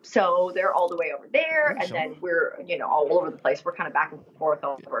 Washington. So they're all the way over there, and then we're all over the place. We're kind of back and forth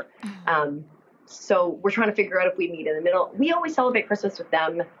all over. So we're trying to figure out if we meet in the middle. We always celebrate Christmas with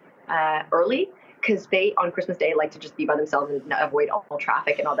them early, because they, on Christmas Day, like to just be by themselves and avoid all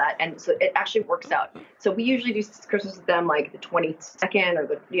traffic and all that. And so it actually works out. So we usually do Christmas with them like the 22nd or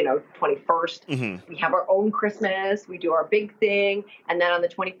the 21st. Mm-hmm. We have our own Christmas. We do our big thing. And then on the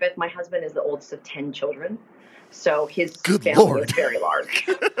 25th, my husband is the oldest of 10 children. So his family is very large.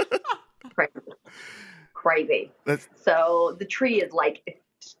 Crazy. So the tree is like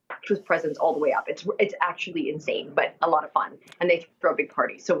with presents all the way up. It's actually insane, but a lot of fun. And they throw a big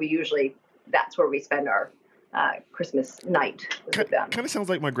party. So that's where we spend our Christmas night with them. Kind of sounds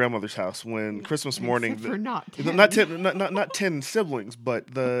like my grandmother's house when Christmas morning. Except for not 10. Not 10 siblings,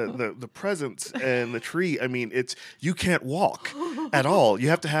 but the presents and the tree. I mean, you can't walk at all. You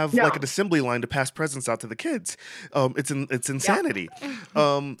have to have like an assembly line to pass presents out to the kids. It's insanity.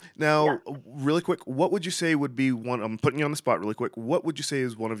 Really quick, what would you say would be one? I'm putting you on the spot really quick. What would you say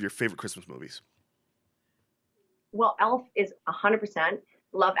is one of your favorite Christmas movies? Well, Elf is 100%.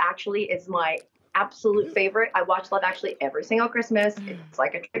 Love Actually is my absolute favorite. I watch Love Actually every single Christmas. It's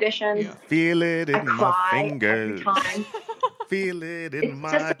like a tradition. Yeah. Feel it in my fingers. Every time. Feel it in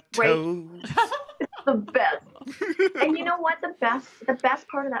my toes. It's the best. And you know what? The best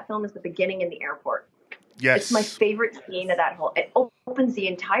part of that film is the beginning in the airport. Yes. It's my favorite scene of that whole. It opens the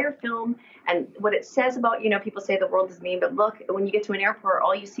entire film, and what it says about, people say the world is mean, but look, when you get to an airport,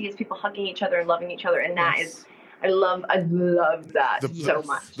 all you see is people hugging each other and loving each other, and that is. I love that so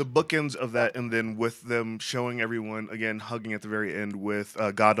much. The bookends of that, and then with them showing everyone again hugging at the very end with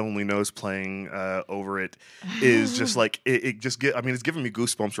God Only Knows playing over it is just like it's giving me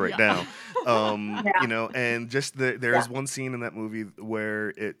goosebumps right now. And just there's one scene in that movie where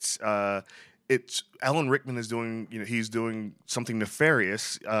it's Alan Rickman is doing he's doing something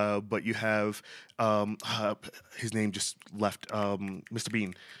nefarious, but you have his name just left, Mr.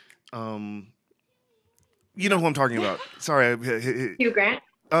 Bean. You know who I'm talking about. Sorry. Hugh Grant?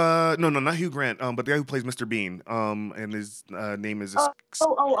 No, not Hugh Grant. But the guy who plays Mr. Bean. And his name is...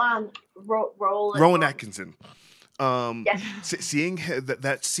 Rowan Atkinson. Yes. Seeing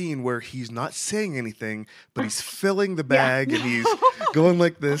that scene where he's not saying anything, but he's filling the bag and he's going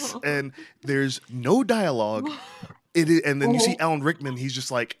like this, and there's no dialogue. And then you see Alan Rickman, he's just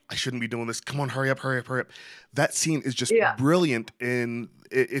like, I shouldn't be doing this. Come on, hurry up. That scene is just brilliant, and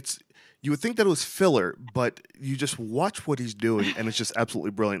it's... You would think that it was filler, but you just watch what he's doing, and it's just absolutely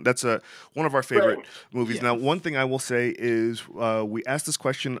brilliant. That's one of our favorite movies. Yeah. Now, one thing I will say is we asked this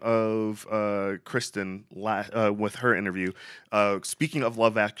question of Kristen with her interview. Speaking of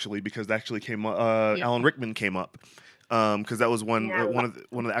Love Actually, because it actually came up, Alan Rickman came up. Because that was one of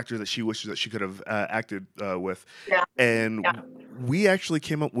the actors that she wishes that she could have acted with. Yeah. And we actually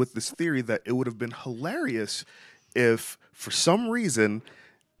came up with this theory that it would have been hilarious if, for some reason...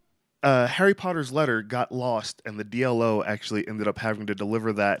 Harry Potter's letter got lost, and the DLO actually ended up having to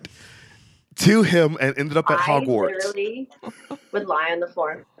deliver that to him, and ended up at Hogwarts. I literally would lie on the floor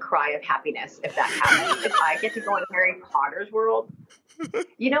and cry of happiness if that happened. If I get to go in Harry Potter's world.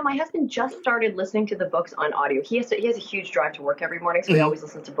 My husband just started listening to the books on audio. He has a huge drive to work every morning, so he always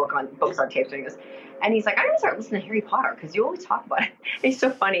listens to books on tape during this. And he's like, I'm going to start listening to Harry Potter because you always talk about it. And he's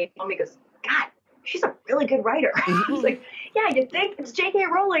so funny. He goes, God, you she's a really good writer. I was like, yeah, you think it's J.K.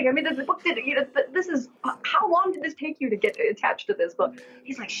 Rowling? I mean, the book did, this is, how long did this take you to get attached to this book?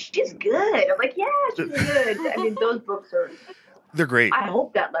 He's like, she's good. I'm like, yeah, she's good. I mean, those books are, they're great. I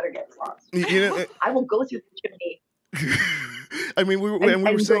hope that letter gets lost. I will go through the chimney. I mean, we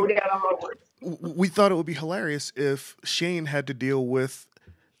were saying, go down on Hogwarts. We thought it would be hilarious if Shane had to deal with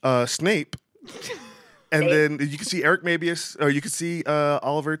Snape. And then you can see Eric Mabius, or you can see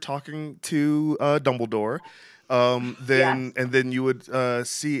Oliver talking to Dumbledore. And then you would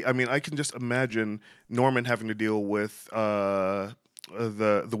see. I mean, I can just imagine Norman having to deal with the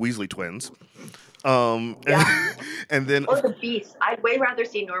Weasley twins. And then or the beasts. I'd way rather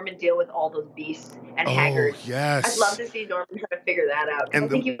see Norman deal with all those beasts and Hagrid. Yes, I'd love to see Norman try to figure that out. And I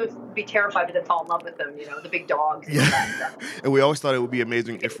think he would be terrified to then fall in love with them. The big dogs. And all that stuff. And we always thought it would be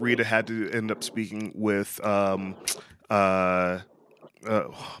amazing if Rita had to end up speaking with wow,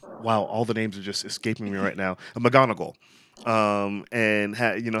 all the names are just escaping me right now. McGonagall. And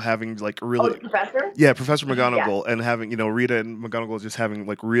having like really, Professor? Yeah, Professor McGonagall, and having Rita and McGonagall just having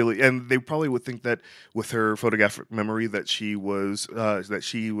like really, and they probably would think that with her photographic memory that she was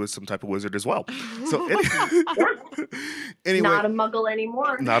some type of wizard as well. So anyway, not a Muggle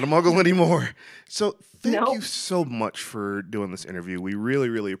anymore. Not a Muggle anymore. So thank you so much for doing this interview. We really,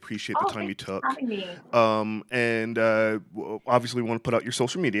 really appreciate the time you took. Having me. And obviously we want to put out your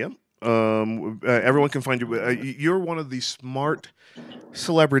social media. Everyone can find you. You're one of the smart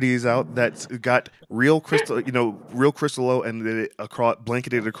celebrities out that's got real crystal Lowe, and it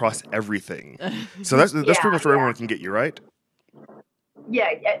blanketed across everything. So that's pretty much where everyone can get you, right?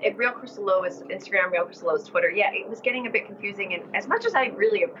 Yeah, Real Crystal Lowe is Instagram, Real Crystal Lowe is Twitter. Yeah, it was getting a bit confusing, and as much as I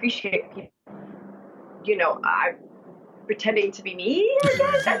really appreciate people, I'm pretending to be me, I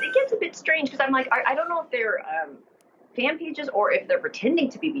guess, it gets a bit strange because I'm like, I don't know if they're fan pages or if they're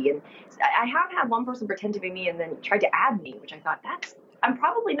pretending to be me. And I have had one person pretend to be me and then tried to add me, which I thought, I'm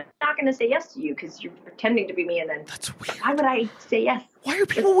probably not going to say yes to you because you're pretending to be me, and then that's weird. Why would I say yes? Why are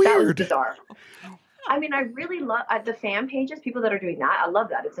people weird? That was bizarre. I mean, I really love the fan pages, people that are doing that. I love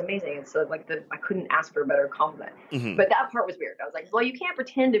that. It's amazing. It's I couldn't ask for a better compliment. Mm-hmm. But that part was weird. I was like, well, you can't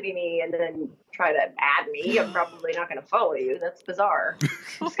pretend to be me and then try to add me. I'm probably not going to follow you. That's bizarre.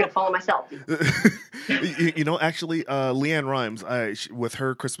 I'm just going to follow myself. Actually, Leanne Rimes, with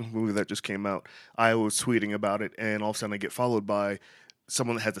her Christmas movie that just came out, I was tweeting about it, and all of a sudden I get followed by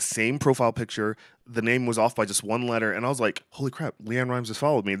someone that has the same profile picture. The name was off by just one letter, and I was like, "Holy crap!" Leanne Rimes just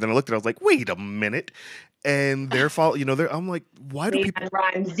followed me. Then I looked at it, I was like, "Wait a minute!" And they're I'm like, "Why do people?"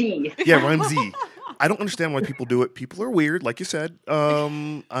 Rhyme Z. Yeah, Rhyme Z. I don't understand why people do it. People are weird, like you said.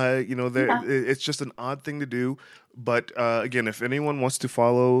 It's just an odd thing to do. But again, if anyone wants to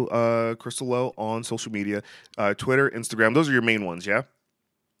follow Crystal Lowe on social media, Twitter, Instagram, those are your main ones, yeah?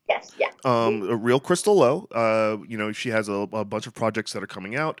 Yes, yeah. Real Crystal Lowe. She has a bunch of projects that are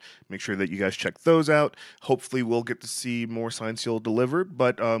coming out. Make sure that you guys check those out. Hopefully, we'll get to see more Signed Seal delivered.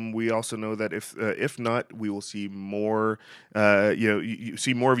 But we also know that if not, we will see more. You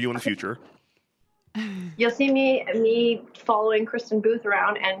see more of you in the future. You'll see me following Kristen Booth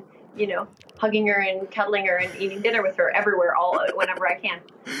around and hugging her and cuddling her and eating dinner with her everywhere, whenever I can.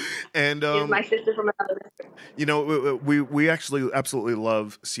 And she's my sister from another mister. We actually absolutely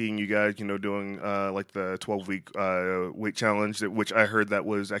love seeing you guys, doing like the 12-week weight challenge, which I heard that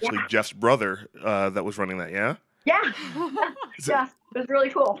was actually Jeff's brother that was running that. Yeah. Yeah. Yeah. It was really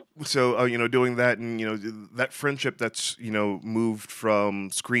cool. So, doing that and, that friendship that's, moved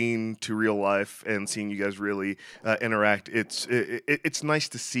from screen to real life and seeing you guys really interact. It's nice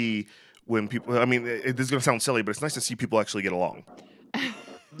to see when people, I mean, this is going to sound silly, but it's nice to see people actually get along.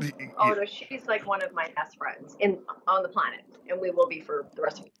 Oh, no, she's like one of my best friends on the planet, and we will be for the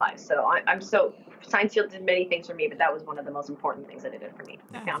rest of our lives. So I'm so, Signed Seal did many things for me, but that was one of the most important things that it did for me.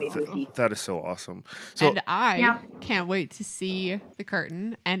 That is so awesome. So, and I can't wait to see the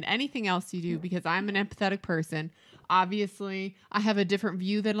curtain and anything else you do, because I'm an empathetic person. Obviously, I have a different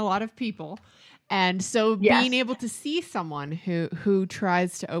view than a lot of people. And so being able to see someone who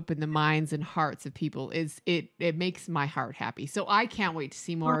tries to open the minds and hearts of people it makes my heart happy. So I can't wait to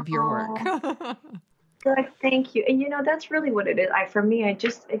see more of your work. Good, thank you. And that's really what it is. I feel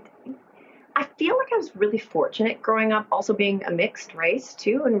like I was really fortunate growing up, also being a mixed race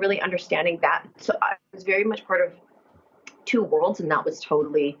too, and really understanding that. So I was very much part of two worlds, and that was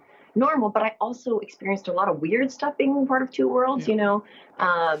totally normal. But I also experienced a lot of weird stuff being part of two worlds.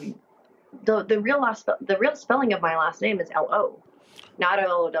 The real spelling of my last name is L-O, not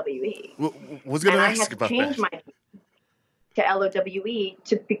L-O-W-E. Was going to ask about that. I had to change my name to L-O-W-E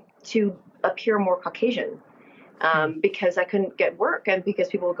to appear more Caucasian. because I couldn't get work, and because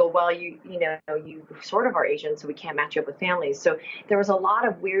people would go, well, you sort of are Asian, so we can't match you up with families. So there was a lot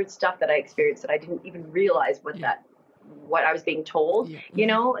of weird stuff that I experienced that I didn't even realize what I was being told,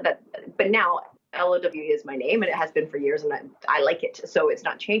 but now LOW is my name, and it has been for years, and I like it, so it's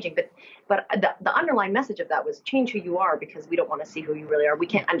not changing. But the underlying message of that was change who you are, because we don't want to see who you really are. We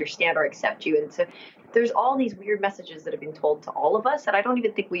can't understand or accept you. And so there's all these weird messages that have been told to all of us that I don't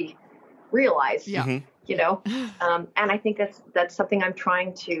even think we realize. And I think that's something I'm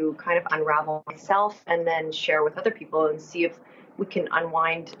trying to kind of unravel myself and then share with other people and see if we can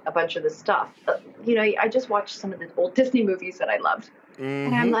unwind a bunch of the stuff. I just watched some of the old Disney movies that I loved,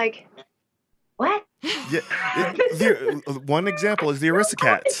 and I'm like, what? One example is the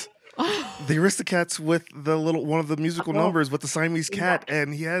Aristocats. The Aristocats with one of the musical numbers with the Siamese cat,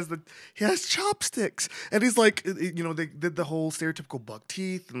 and he has chopsticks, and he's like, they did the whole stereotypical buck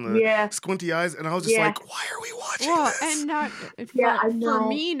teeth and the squinty eyes, and I was just like, why are we watching this? And for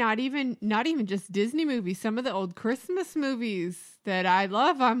me, not even just Disney movies. Some of the old Christmas movies that I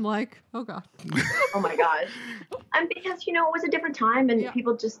love, I'm like, oh god, oh my gosh, and because it was a different time, and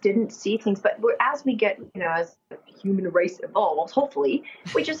people just didn't see things. But as we get, as the human race evolves, hopefully,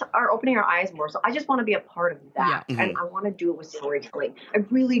 we just are opening our eyes more. So I just want to be a part of that, and I want to do it with storytelling. I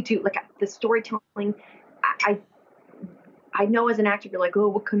really do. Like the storytelling, I know as an actor, you're like, oh,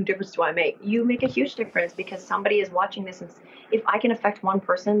 what kind of difference do I make? You make a huge difference, because somebody is watching this, and if I can affect one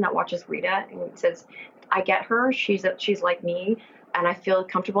person that watches Rita and says, I get her, she's like me, and I feel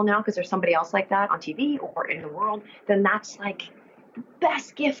comfortable now because there's somebody else like that on TV or in the world, then that's like the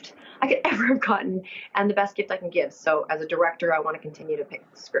best gift I could ever have gotten, and the best gift I can give. So as a director, I want to continue to pick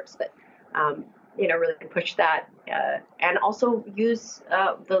scripts that, really push that, and also use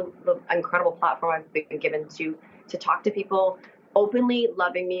the incredible platform I've been given to talk to people openly,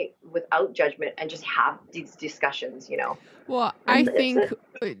 loving me without judgment, and just have these discussions. Well, I think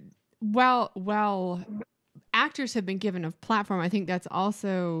well, actors have been given a platform. I think that's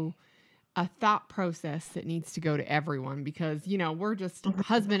also a thought process that needs to go to everyone, because, we're just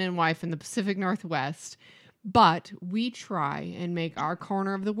husband and wife in the Pacific Northwest, but we try and make our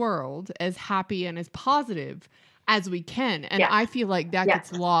corner of the world as happy and as positive as we can. And I feel like that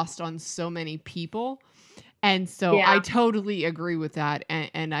gets lost on so many people. And so I totally agree with that.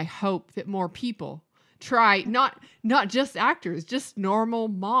 And I hope that more people try, not just actors, just normal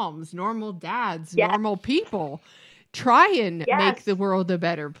moms, normal dads, normal people, try and make the world a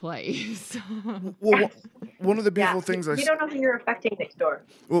better place. Well, one of the beautiful things we don't know who you're affecting next door.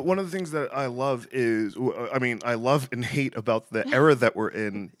 Well, one of the things that I love is, I love and hate about the era that we're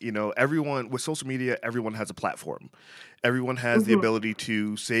in. Everyone with social media, everyone has a platform. Everyone has the ability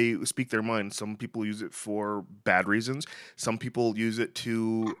to speak their mind. Some people use it for bad reasons. Some people use it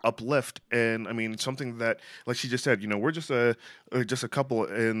to uplift. And something that, like she just said, we're just a couple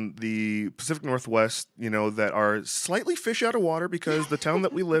in the Pacific Northwest, that are slightly fish out of water, because the town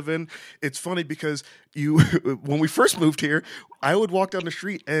that we live in, it's funny because when we first moved here, I would walk down the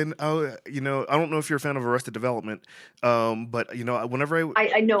street and, I don't know if you're a fan of Arrested Development, but, whenever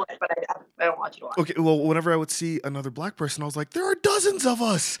I know it, but I don't watch it a lot. Okay, well, whenever I would see another black person, I was like, there are dozens of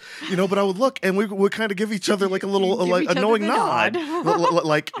us, but I would look, and we would kind of give each other like a little, a knowing nod.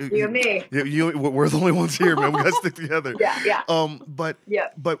 Like, you and me. We're the only ones here, man. We got to stick together. Yeah. But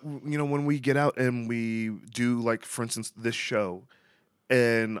when we get out and we do, like, for instance, this show,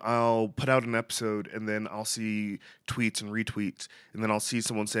 and I'll put out an episode, and then I'll see tweets and retweets, and then I'll see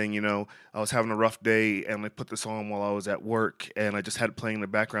someone saying, I was having a rough day, and I put this on while I was at work, and I just had it playing in the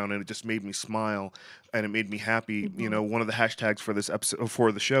background, and it just made me smile, and it made me happy. One of the hashtags for this episode,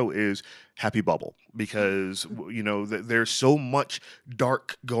 for the show, is Happy Bubble, because there's so much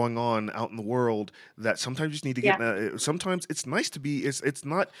dark going on out in the world that sometimes you just need to get. Sometimes it's nice to be. It's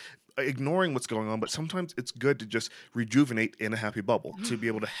not ignoring what's going on, but sometimes it's good to just rejuvenate in a happy bubble, to be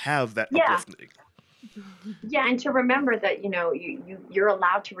able to have that uplifting. Yeah, and to remember that you're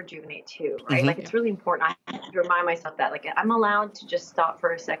allowed to rejuvenate too, right? Like, it's really important. I have to remind myself that, like, I'm allowed to just stop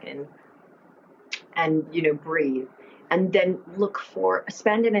for a second and breathe, and then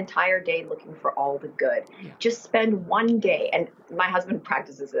spend an entire day looking for all the good. Just spend one day, and my husband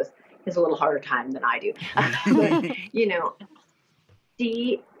practices this. He has a little harder time than I do. But,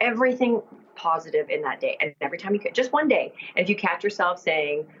 see everything positive in that day, and every time you could, just one day. And if you catch yourself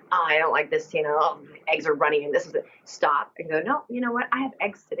saying, "Oh, I don't like this," eggs are running, and this is it, stop and go, "No, you know what? I have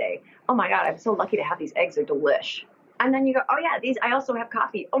eggs today. Oh my God, I'm so lucky to have these eggs. They're delish." And then you go, "Oh yeah, I also have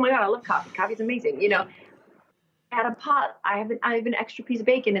coffee. Oh my God, I love coffee. Coffee's amazing." I had a pot. I have an extra piece of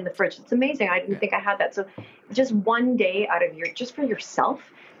bacon in the fridge. It's amazing. I didn't think I had that. So just one day out of just for yourself,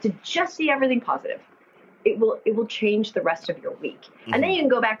 to just see everything positive. it will change the rest of your week. And then you can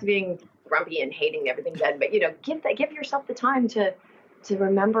go back to being grumpy and hating everything then. But give yourself the time to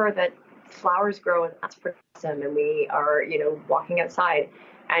remember that flowers grow, and that's pretty awesome. And we are walking outside.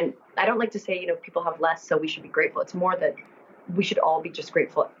 And I don't like to say people have less, so we should be grateful. It's more that we should all be just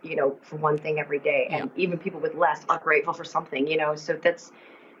grateful for one thing every day. And even people with less are grateful for something. So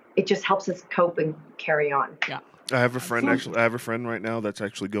it just helps us cope and carry on. Yeah. I have a friend right now that's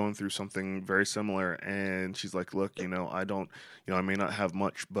actually going through something very similar, and she's like, look, I may not have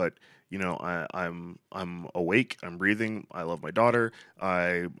much, but I'm awake, I'm breathing, I love my daughter,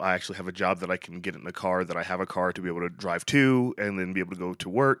 I actually have a job that I can get in the car, that I have a car to be able to drive to and then be able to go to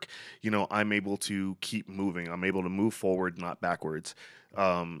work. I'm able to keep moving, I'm able to move forward, not backwards.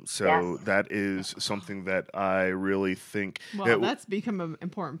 That is something that I really think. That's become an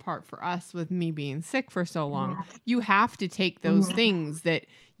important part for us with me being sick for so long. You have to take those things that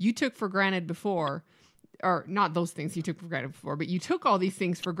you took for granted before, or not those things you took for granted before, but you took all these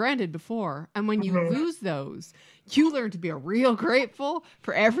things for granted before. And when you lose those, you learn to be real grateful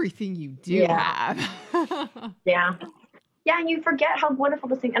for everything you do have. Yeah. Yeah. And you forget how wonderful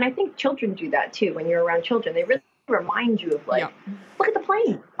this thing. And I think children do that too. When you're around children, they really remind you of look at the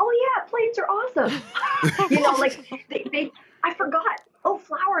plane. Oh yeah, planes are awesome. I forgot. Oh,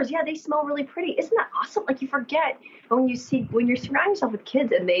 flowers. Yeah, they smell really pretty. Isn't that awesome? Like you forget when you're surrounding yourself with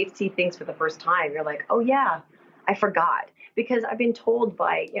kids and they see things for the first time, you're like, oh yeah, I forgot. Because I've been told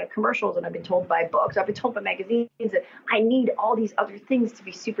by commercials, and I've been told by books, I've been told by magazines that I need all these other things to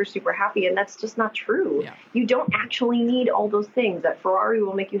be super, super happy. And that's just not true. Yeah. You don't actually need all those things. That Ferrari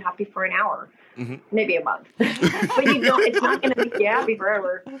will make you happy for an hour. Maybe a month, but it's not going to make you happy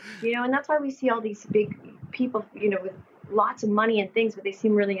forever, and that's why we see all these big people, with lots of money and things, but they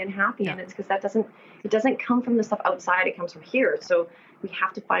seem really unhappy. And it's because it doesn't come from the stuff outside. It comes from here. So we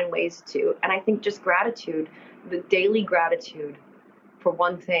have to find ways to, and I think just gratitude, the daily gratitude for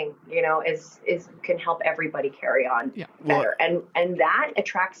one thing, is can help everybody carry on better. And that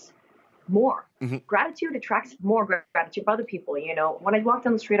attracts more. Gratitude attracts more gratitude from other people. When I walk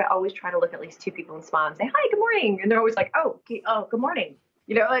down the street, I always try to look at least two people and smile and say, hi, good morning. And they're always like, oh, good morning.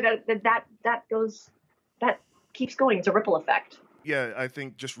 That keeps going. It's a ripple effect. Yeah, I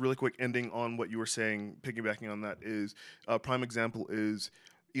think just really quick ending on what you were saying, piggybacking on that is a prime example is,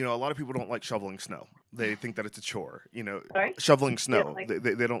 a lot of people don't like shoveling snow. They think that it's a chore, shoveling snow.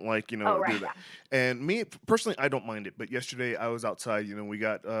 They don't like, do that. Yeah. And me personally, I don't mind it. But yesterday I was outside, we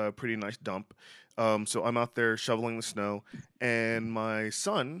got a pretty nice dump. So I'm out there shoveling the snow, and my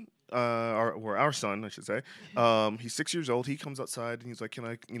son, our son, I should say, he's 6 years old. He comes outside and he's like, can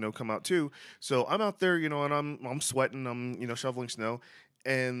I, come out too? So I'm out there, and I'm sweating, I'm, shoveling snow.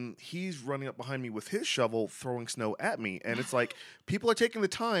 And he's running up behind me with his shovel, throwing snow at me. And it's like, people are taking the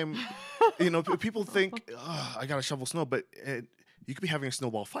time, people think, I got to shovel snow, but you could be having a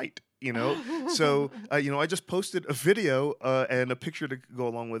snowball fight, So, I just posted a video and a picture to go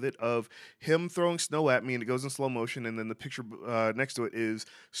along with it of him throwing snow at me, and it goes in slow motion. And then the picture next to it is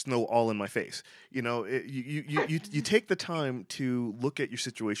snow all in my face. You take the time to look at your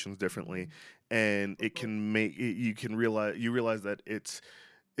situations differently, and it can make you realize that it's,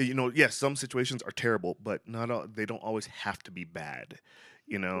 yes, some situations are terrible, but they don't always have to be bad,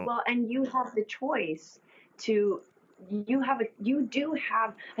 Well, and you have the choice to. You do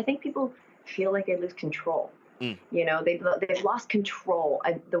have. I think people feel like they lose control. They've lost control,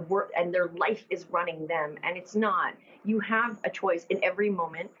 and and their life is running them, and it's not. You have a choice in every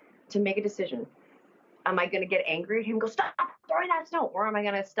moment to make a decision. Am I going to get angry at him? Go stop throwing that snow, or am I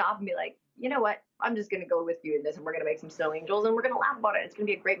going to stop and be like, you know what? I'm just going to go with you in this, and we're going to make some snow angels, and we're going to laugh about it. It's going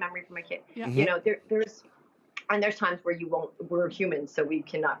to be a great memory for my kid. Yeah. There's times where we're humans, so we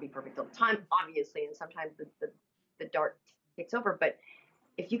cannot be perfect all the time, obviously, and sometimes the dart takes over. But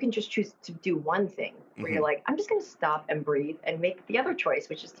if you can just choose to do one thing where you're like, I'm just going to stop and breathe and make the other choice,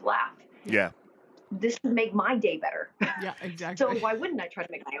 which is to laugh. Yeah. This would make my day better. Yeah, exactly. So why wouldn't I try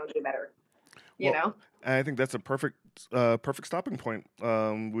to make my own day better? I think that's a perfect stopping point.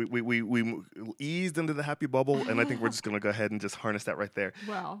 We eased into the happy bubble, and I think we're just going to go ahead and just harness that right there.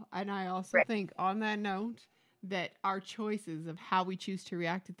 Well, and I also think on that note that our choices of how we choose to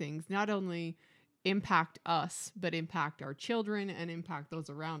react to things not only impact us, but impact our children and impact those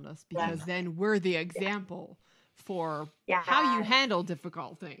around us, because then we're the example for how you handle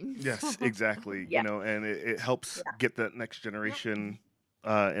difficult things. Yes, exactly. And it helps get that next generation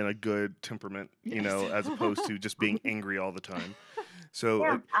in a good temperament, as opposed to just being angry all the time.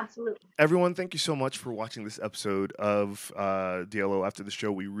 So, absolutely. Everyone, thank you so much for watching this episode of DLO After the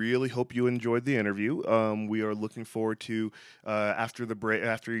Show. We really hope you enjoyed the interview. We are looking forward to after the break,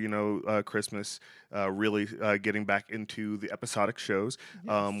 after Christmas, really getting back into the episodic shows.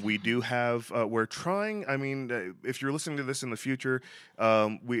 We do have, we're trying, I mean, if you're listening to this in the future,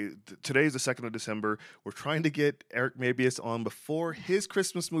 today is the 2nd of December. We're trying to get Eric Mabius on before his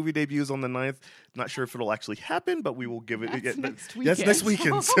Christmas movie debuts on the 9th. Not sure if it'll actually happen, but we will give it. Next weekend. That's next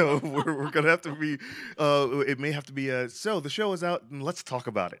weekend. So we're going to have to be, it may have to be, so the show is out and let's talk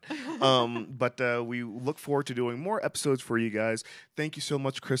about it. But we look forward to doing more episodes for you guys. Thank you so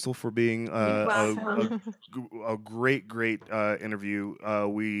much, Crystal, for being a great interview.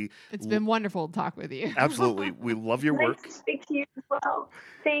 It's been wonderful to talk with you. Absolutely. We love your work. Nice to speak to you as well.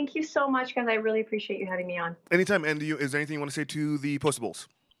 Thank you so much, guys. I really appreciate you having me on. Anytime. And is there anything you want to say to the Postables?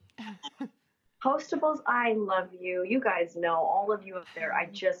 Postables, I love you. You guys know, all of you up there. I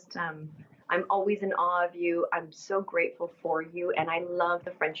just, I'm always in awe of you. I'm so grateful for you. And I love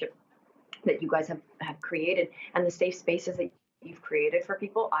the friendship that you guys have created and the safe spaces that you've created for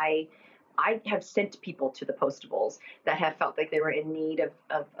people. I have sent people to the Postables that have felt like they were in need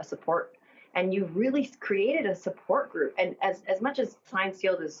of a support. And you've really created a support group. And as much as Signed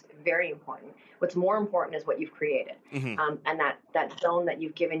Sealed is very important, what's more important is what you've created. Mm-hmm. And that zone that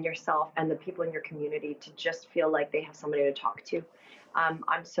you've given yourself and the people in your community to just feel like they have somebody to talk to.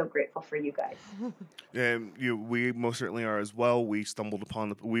 I'm so grateful for you guys. And we most certainly are as well. We stumbled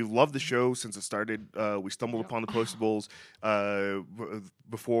upon we loved the show since it started. We stumbled upon the Postables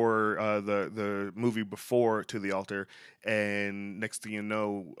before the movie Before To the Altar, and next thing you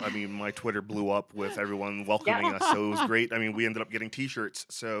know, I mean, my Twitter blew up with everyone welcoming us. So it was great. I mean, we ended up getting T-shirts.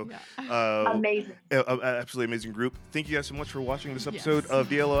 So amazing, absolutely amazing group. Thank you guys so much for watching this episode of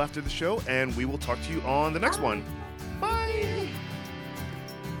DLO After the Show, and we will talk to you on the next one.